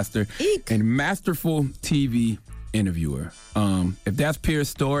broadcaster and masterful TV interviewer. If that's Piers'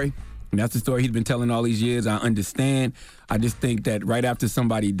 story, and that's the story he's been telling all these years, I understand. I just think that right after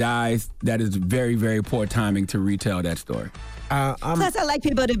somebody dies, that is very, very poor timing to retell that story. Plus, I like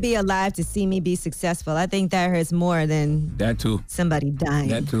people to be alive to see me be successful. I think that hurts more than that too. Somebody dying.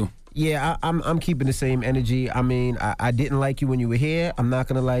 That too. Yeah, I'm keeping the same energy. I mean, I didn't like you when you were here. I'm not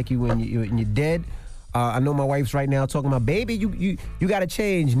gonna like you when you're dead. I know my wife's right now talking about, baby, you got to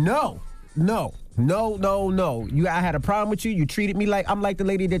change. No. I had a problem with you. You treated me like I'm like the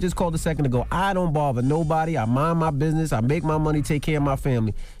lady that just called a second ago. I don't bother nobody. I mind my business. I make my money, take care of my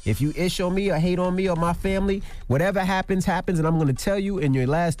family. If you ish on me or hate on me or my family, whatever happens, and I'm going to tell you in your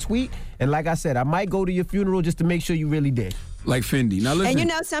last tweet. And like I said, I might go to your funeral just to make sure you really did. Like Fendi. Now listen. And you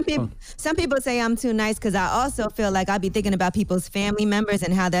know, some people say I'm too nice because I also feel like I'll be thinking about people's family members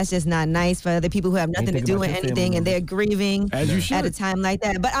and how that's just not nice for other people who have nothing to do with anything and they're grieving at a time like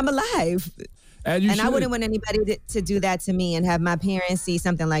that. But I'm alive. I wouldn't want anybody to do that to me and have my parents see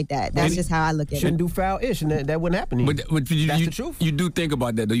something like that. That's just how I look at it. Shouldn't do foul-ish, and that wouldn't happen to you. But that's the truth. You do think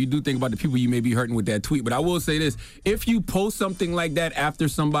about that, though. You do think about the people you may be hurting with that tweet. But I will say this. If you post something like that after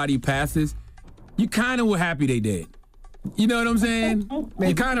somebody passes, you kind of were happy they did. You know what I'm saying?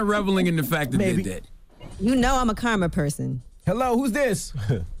 You're kind of reveling in the fact that they're dead. You know I'm a karma person. Hello, who's this?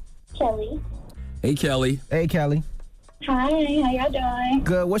 Kelly. Hey, Kelly. Hey, Kelly. Hi, how y'all doing?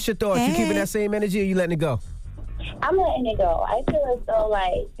 Good. What's your thoughts? You keeping that same energy or you letting it go? I'm letting it go. I feel as though,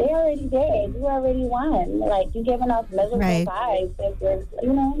 like, they already dead. You already won. Like, you're giving off miserable vibes. If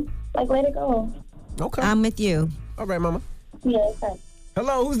you're, like, let it go. Okay. I'm with you. All right, mama. Yeah, okay.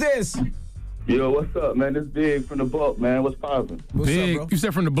 Hello, who's this? Yo, what's up, man? This Big from the Buck, man. What's poppin'? Big. Up, you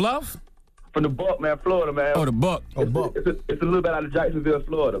said from the Bluff? From the Buck, man, Florida, man. Oh, the Buck. Buck. It's a little bit out of Jacksonville,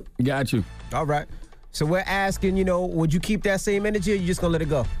 Florida. Got you. All right. So we're asking, would you keep that same energy or you just gonna let it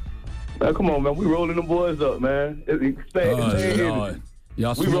go? Man, come on, man. We rolling them boys up, man. We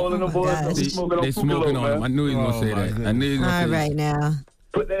rolling them boys up. They smoking on them. I knew he was gonna say that. I knew he was gonna say that. All right, now.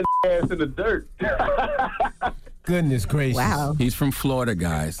 Put that ass in the dirt. Goodness gracious. Wow. He's from Florida,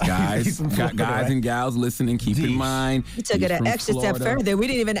 guys. Guys and gals listening, keep in mind. You took it an extra step further. We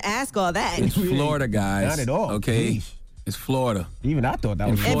didn't even ask all that. It's Florida, guys. Not at all. Okay. Jeez. It's Florida. Even I thought that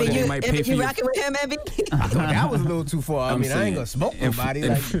was Florida. You rocking with him, Envy? I thought that was a little too far. I ain't gonna smoke nobody.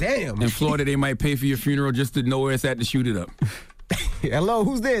 Damn. In Florida, they might pay for your funeral just to know where it's at to shoot it up. Hello,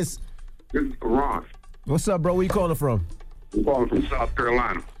 who's this? This is Ron. What's up, bro? Where you calling from? I'm calling from South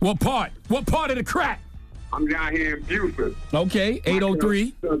Carolina. What part? What part of the crack? I'm down here in Buford. Okay,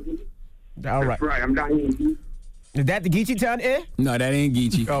 803. All right. That's right. I'm down here in Buford. Is that the Geechee Town air? No, that ain't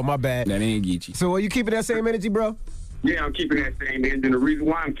Geechee. Oh, my bad. That ain't Geechee. So are you keeping that same energy, bro? Yeah, I'm keeping that same energy. And the reason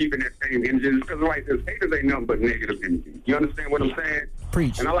why I'm keeping that same energy is because, like, this haters ain't nothing but negative energy. You understand what I'm saying?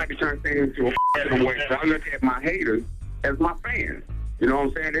 Preach. And I like to turn things into a way. So I look at my haters as my fans. You know what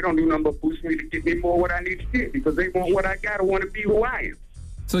I'm saying? They don't do nothing but boost me to get me more what I need to get because they want what I got or want to be who I am.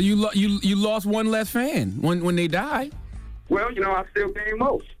 So you lost one less fan when they died. Well, I still gain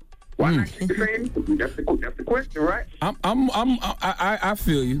most. Why not keep the same? That's the question, right? I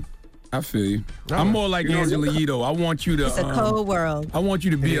feel you. I'm more like Angela Yee, though. I want you to. It's a cold world. I want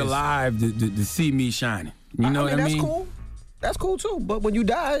you to be alive to see me shining. You know what I mean? That's cool. That's cool too. But when you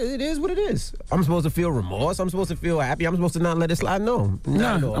die, it is what it is. I'm supposed to feel remorse. I'm supposed to feel happy. I'm supposed to not let it slide. No.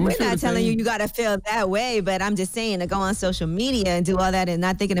 We're not telling you got to feel that way, but I'm just saying to go on social media and do all that and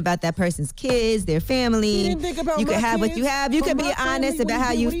not thinking about that person's kids, their family. You can have what you have. You can be honest about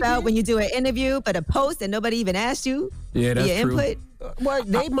how you felt when you do an interview, but a post and nobody even asked you. Yeah, that's your true. Input. Well,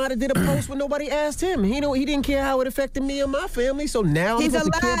 they might have did a post when nobody asked him. He didn't care how it affected me or my family. So now he's I'm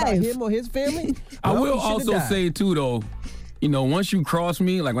supposed alive. to care about him or his family. I will also say too, though. Once you cross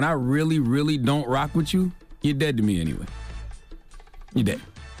me, like when I really, really don't rock with you, you're dead to me anyway. You're dead.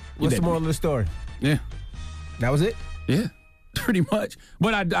 What's the moral of the story? Yeah. That was it? Yeah, pretty much.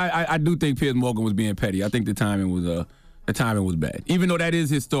 But I do think Piers Morgan was being petty. I think the timing was bad. Even though that is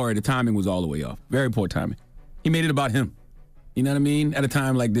his story, the timing was all the way off. Very poor timing. He made it about him. You know what I mean? At a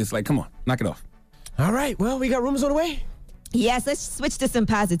time like this, like, come on, knock it off. All right, well, we got rumors on the way. Yes, let's switch to some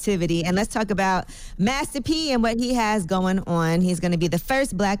positivity and let's talk about Master P and what he has going on. He's going to be the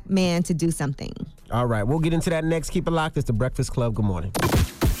first black man to do something. All right, we'll get into that next. Keep it locked. It's The Breakfast Club. Good morning.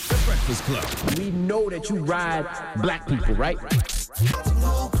 The Breakfast Club. We know that you ride black people, right?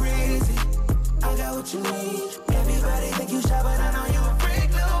 Go crazy. I got what you need. Everybody think you shy, but I know you a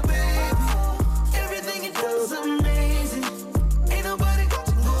freak, little baby. Everything you do is amazing. Ain't nobody got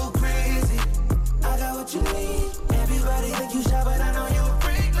to go crazy. I got what you need. Everybody think you shy, but I know you a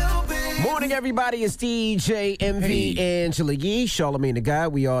freak, little baby. Morning, everybody. It's DJ MV, Angela Yee, Charlamagne the Guy.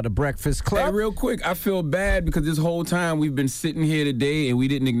 We are The Breakfast Club. Hey, real quick, I feel bad because this whole time we've been sitting here today and we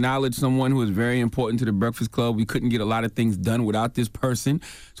didn't acknowledge someone who is very important to The Breakfast Club. We couldn't get a lot of things done without this person.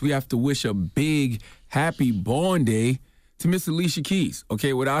 So we have to wish a big, happy born day to Miss Alicia Keys.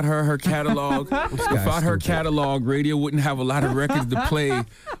 Okay, without her catalog, radio wouldn't have a lot of records to play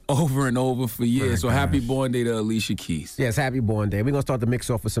over and over for years. So happy born day to Alicia Keys. Yes, happy born day. We're going to start the mix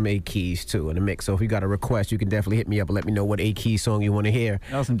off with some A Keys, too, in the mix. So if you got a request, you can definitely hit me up and let me know what A Keys song you want to hear.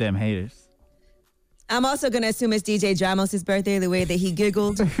 That was some damn haters. I'm also going to assume it's DJ Dramos' birthday, the way that he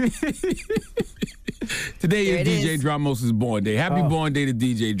giggled. Today is DJ Dramos' born day. Happy born day to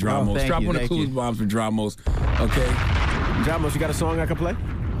DJ Dramos. Drop on the clues bombs for Dramos. Okay. Dramos, you got a song I can play?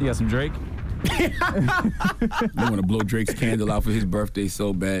 You got some Drake? You want to blow Drake's candle out for his birthday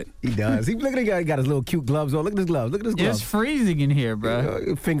so bad. He does. Look at the guy. He got his little cute gloves on. Look at his gloves. Look at his gloves. It's freezing in here,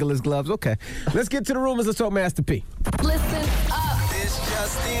 bro. Fingerless gloves. Okay. Let's get to the rumors. Let's talk Master P. Listen up. This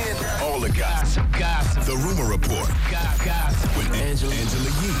just in. All the gossip. The Rumor Report. Gossip. With Angela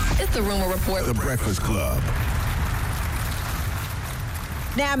Yee. It's the Rumor Report. The Breakfast Club.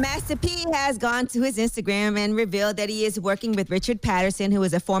 Now, Master P has gone to his Instagram and revealed that he is working with Richard Patterson, who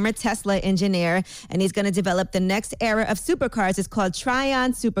is a former Tesla engineer, and he's going to develop the next era of supercars. It's called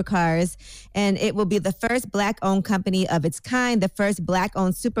Tryon Supercars, and it will be the first black-owned company of its kind, the first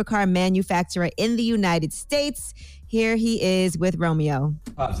black-owned supercar manufacturer in the United States. Here he is with Romeo.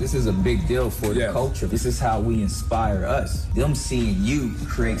 Pops, this is a big deal for the culture. This is how we inspire us. Them seeing you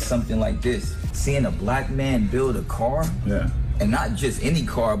create something like this, seeing a black man build a car, and not just any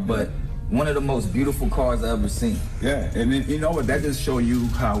car, but one of the most beautiful cars I've ever seen. Yeah, and then, you know what, that just show you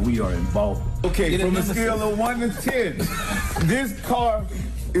how we are involved. Okay, from a scale of 1 to 10, this car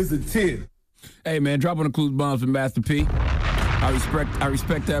is a 10. Hey, man, drop on the clues bombs with Master P. I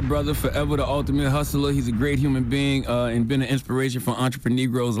respect that brother forever, the ultimate hustler. He's a great human being and been an inspiration for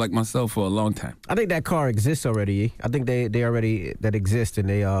entrepreneurs like myself for a long time. I think that car exists already. I think they already that exist, and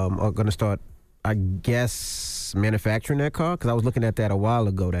they are going to start, I guess, manufacturing that car. Because I was looking at that a while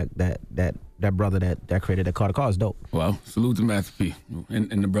ago. That brother that created the car. The car is dope. Well, salute to Master P and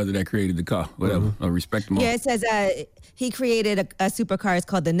the brother that created the car. Whatever, I respect him all. Yeah, it says he created a supercar. It's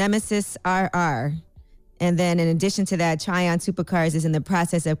called the Nemesis RR. And then in addition to that, Tryon Supercars is in the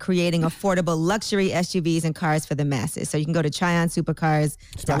process of creating affordable luxury SUVs and cars for the masses. So you can go to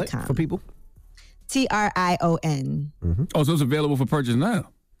TryonSupercars.com. Spell it for people. TRION. Oh, so it's available for purchase now?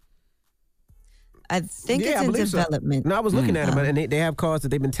 I think it's in development. So. No, I was looking at them, and they have cars that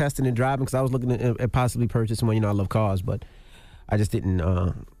they've been testing and driving, because I was looking at possibly purchasing one. You know, I love cars, but I just didn't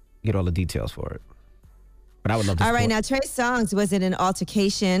get all the details for it. But I would love to. All right, now Trey Songz was in an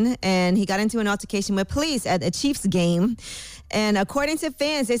altercation, and he got into an altercation with police at a Chiefs game. And according to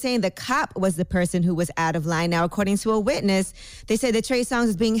fans, they're saying the cop was the person who was out of line. Now, according to a witness, they said that Trey Songz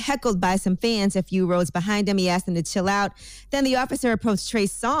was being heckled by some fans a few rows behind him. He asked them to chill out. Then the officer approached Trey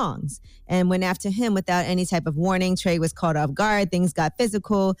Songz and went after him without any type of warning. Trey was caught off guard. Things got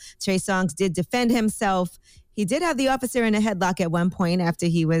physical. Trey Songz did defend himself. He did have the officer in a headlock at one point after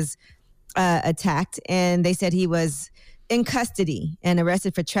he was attacked, and they said he was in custody and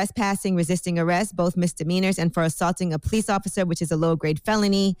arrested for trespassing, resisting arrest, both misdemeanors, and for assaulting a police officer, which is a low-grade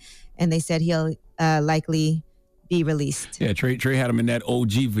felony. And they said he'll likely be released. Yeah, Trey had him in that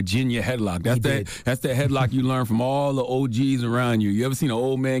OG Virginia headlock. That's that headlock you learn from all the OGs around you. You ever seen an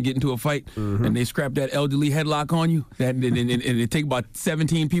old man get into a fight and they scrap that elderly headlock on you? And it take about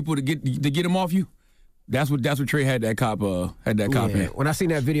 17 people to get him off you? That's what Trey had that cop in. When I seen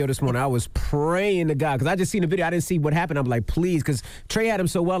that video this morning, I was praying to God, because I just seen the video. I didn't see what happened. I'm like, please, because Trey had him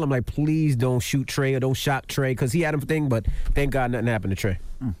so well. I'm like, please don't shoot Trey or don't shock Trey, because he had him thing. But thank God nothing happened to Trey.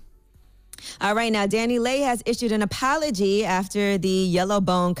 All right, now Danny Lay has issued an apology after the yellow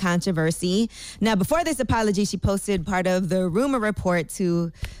bone controversy. Now, before this apology, she posted part of the rumor report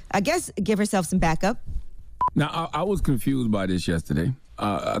to, I guess, give herself some backup. Now, I was confused by this yesterday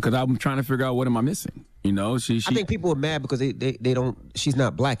because I'm trying to figure out what am I missing. You know, she I think people are mad because they don't. She's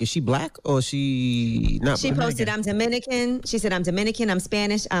not black. Is she black or is she not? She posted, "I'm Dominican." She said, "I'm Dominican. I'm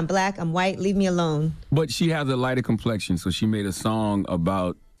Spanish. I'm black. I'm white. Leave me alone." But she has a lighter complexion, so she made a song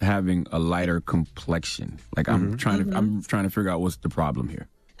about having a lighter complexion. Like I'm trying to figure out what's the problem here.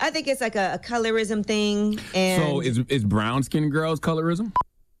 I think it's like a colorism thing. And so is brown skinned girls colorism?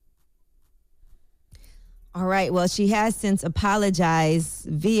 All right. Well, she has since apologized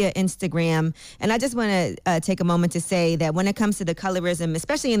via Instagram. And I just want to take a moment to say that when it comes to the colorism,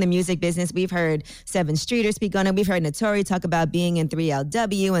 especially in the music business, we've heard Seven Streeter speak on it. We've heard Notori talk about being in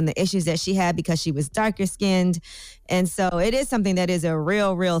 3LW and the issues that she had because she was darker skinned. And so it is something that is a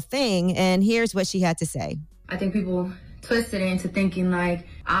real thing. And here's what she had to say. I think people twisted it into thinking like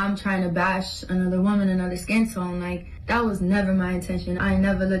I'm trying to bash another woman, another skin tone. Like, that was never my intention. I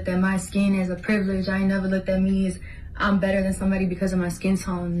never looked at my skin as a privilege. I never looked at me as I'm better than somebody because of my skin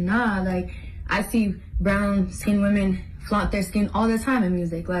tone. Nah, like, I see brown skin women flaunt their skin all the time in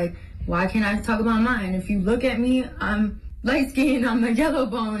music. Like, why can't I talk about mine? If you look at me, I'm light skinned, I'm a yellow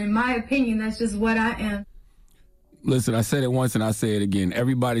bone. In my opinion, that's just what I am. Listen, I said it once and I say it again.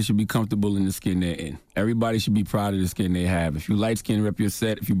 Everybody should be comfortable in the skin they're in. Everybody should be proud of the skin they have. If you light skin, rep your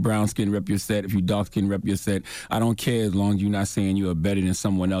set. If you brown skin, rep your set. If you dark skin, rep your set. I don't care as long as you're not saying you are better than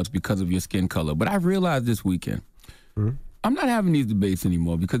someone else because of your skin color. But I realized this weekend, I'm not having these debates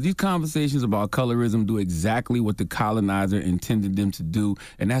anymore because these conversations about colorism do exactly what the colonizer intended them to do,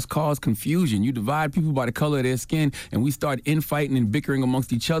 and that's cause confusion. You divide people by the color of their skin, and we start infighting and bickering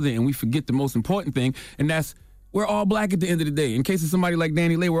amongst each other, and we forget the most important thing, and that's we're all black at the end of the day. In case of somebody like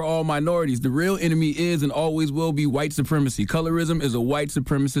Danny Lay, we're all minorities. The real enemy is and always will be white supremacy. Colorism is a white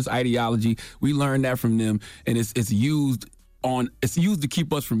supremacist ideology. We learned that from them, and it's used to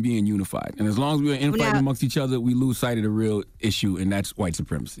keep us from being unified. And as long as we're infighting amongst each other, we lose sight of the real issue, and that's white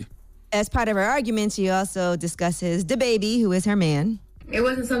supremacy. As part of her argument, she also discusses DaBaby, who is her man. It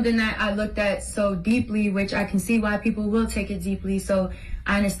wasn't something that I looked at so deeply, which I can see why people will take it deeply. So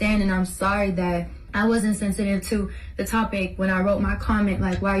I understand, and I'm sorry that I wasn't sensitive to the topic when I wrote my comment,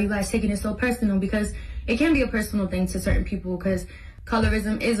 like, why are you guys taking it so personal? Because it can be a personal thing to certain people because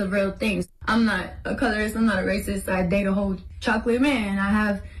colorism is a real thing. I'm not a colorist, I'm not a racist. I date a whole chocolate man. I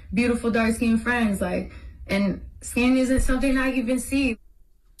have beautiful dark-skinned friends, like, and skin isn't something I even see.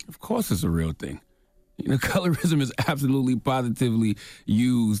 Of course it's a real thing. You know, colorism is absolutely positively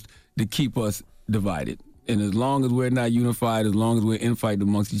used to keep us divided. And as long as we're not unified, as long as we're infighting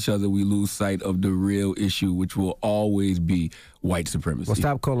amongst each other, we lose sight of the real issue, which will always be white supremacy. Well,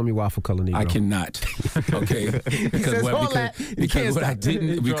 stop calling me waffle color Negro. I cannot. Okay,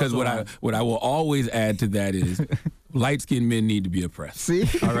 because what I will always add to that is light-skinned men need to be oppressed. See,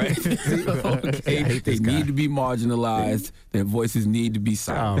 all right, okay? They need to be marginalized. Their voices need to be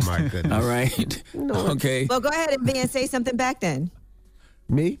silenced. Oh my goodness! All right, okay. Well, go ahead and say something back then.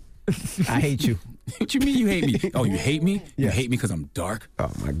 Me? I hate you. What you mean you hate me? Oh, you hate me? Yeah. You hate me because I'm dark?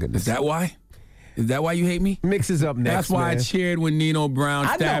 Oh, my goodness. Is that why? Is that why you hate me? Mix is up next, That's why man. I cheered when Nino Brown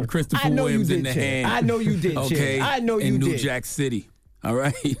stabbed Christopher Williams in the hand. I know you did, okay? I know you in did. New Jack City. All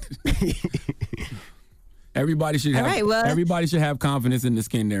right? Everybody should have everybody should have confidence in the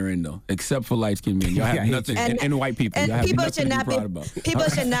skin they're in, though, except for light-skinned men. Y'all have nothing, and white people. And have people nothing should to not be proud about. People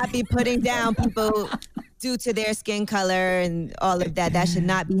should not be putting down people due to their skin color and all of that. That should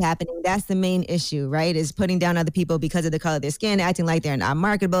not be happening. That's the main issue, right? Is putting down other people because of the color of their skin, acting like they're not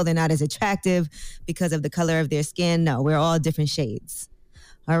marketable, they're not as attractive because of the color of their skin. No, we're all different shades.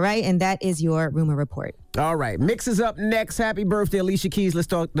 All right, and that is your rumor report. All right, Mix is up next. Happy birthday, Alicia Keys. Let's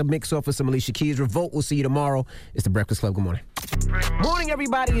start the Mix off with some Alicia Keys. Revolt, we'll see you tomorrow. It's the Breakfast Club. Good morning. Morning,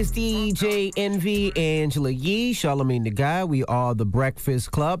 everybody. It's DJ Envy, Angela Yee, Charlamagne the Guy. We are the Breakfast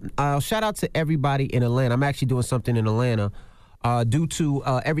Club. Shout out to everybody in Atlanta. I'm actually doing something in Atlanta. Due to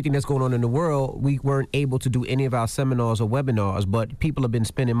everything that's going on in the world, we weren't able to do any of our seminars or webinars, but people have been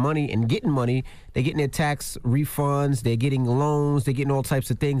spending money and getting money. They're getting their tax refunds, they're getting loans, they're getting all types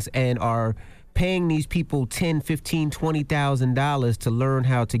of things, and are paying these people $10,000, $15,000, $20,000 to learn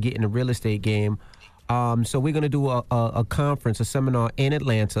how to get in the real estate game. So we're going to do a conference, a seminar in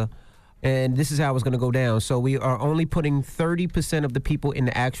Atlanta. And this is how it's going to go down. So we are only putting 30% of the people in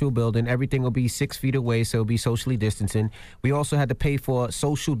the actual building. Everything will be 6 feet away, so it'll be socially distancing. We also had to pay for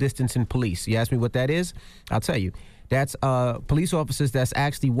social distancing police. You ask me what that is? I'll tell you. That's police officers that's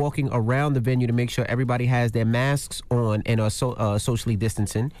actually walking around the venue to make sure everybody has their masks on and are socially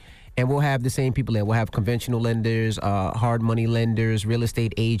distancing. And we'll have the same people there. We'll have conventional lenders, hard money lenders, real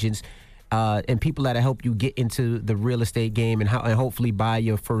estate agents, and people that'll help you get into the real estate game and hopefully buy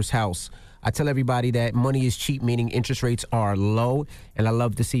your first house. I tell everybody that money is cheap, meaning interest rates are low, and I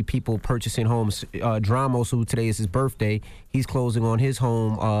love to see people purchasing homes. Dramos, who today is his birthday, he's closing on his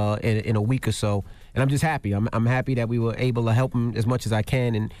home in a week or so, and I'm just happy. I'm happy that we were able to help him as much as I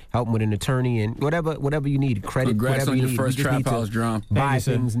can and help him with an attorney and whatever you need, credit, Congrats whatever on you your need. first trap house, Drum. Buy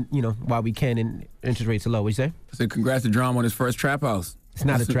things, while we can, and interest rates are low. What you say? I said congrats to Drum on his first trap house. It's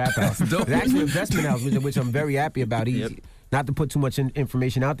not a trap house. It's actually an investment house, which I'm very happy about. Not to put too much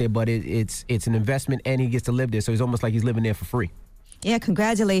information out there, but it's an investment, and he gets to live there, so it's almost like he's living there for free. Yeah,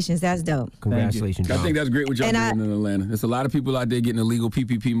 congratulations. That's dope. Congratulations, I think that's great what y'all doing in Atlanta. There's a lot of people out there getting illegal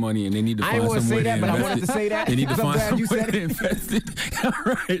PPP money, and they need to find somewhere to invest it. I didn't want to say that, but I wanted to say that. They need to find somewhere to invest it.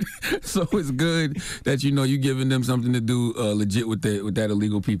 All right. So it's good that you're giving them something to do legit with that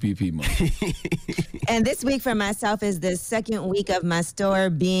illegal PPP money. And this week for myself is the second week of my store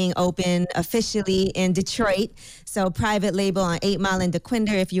being open officially in Detroit. So Private Label on 8 Mile in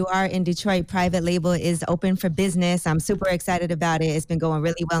DeQuinder. If you are in Detroit, Private Label is open for business. I'm super excited about it. It's been going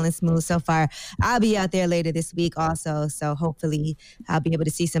really well and smooth so far. I'll be out there later this week also. So hopefully I'll be able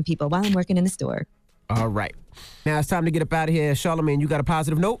to see some people while I'm working in the store. All right. Now it's time to get up out of here. Charlamagne, you got a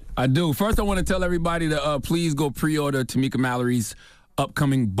positive note? I do. First, I want to tell everybody to please go pre-order Tamika Mallory's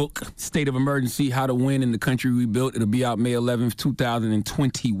upcoming book, State of Emergency, How to Win in the Country We Built. It'll be out May 11th,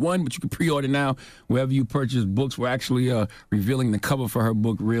 2021, but you can pre-order now wherever you purchase books. We're actually revealing the cover for her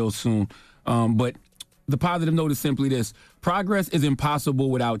book real soon. But the positive note is simply this: progress is impossible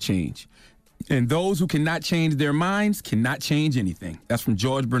without change. And those who cannot change their minds cannot change anything. That's from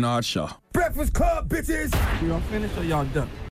George Bernard Shaw. Breakfast Club, bitches! Y'all finished or y'all done?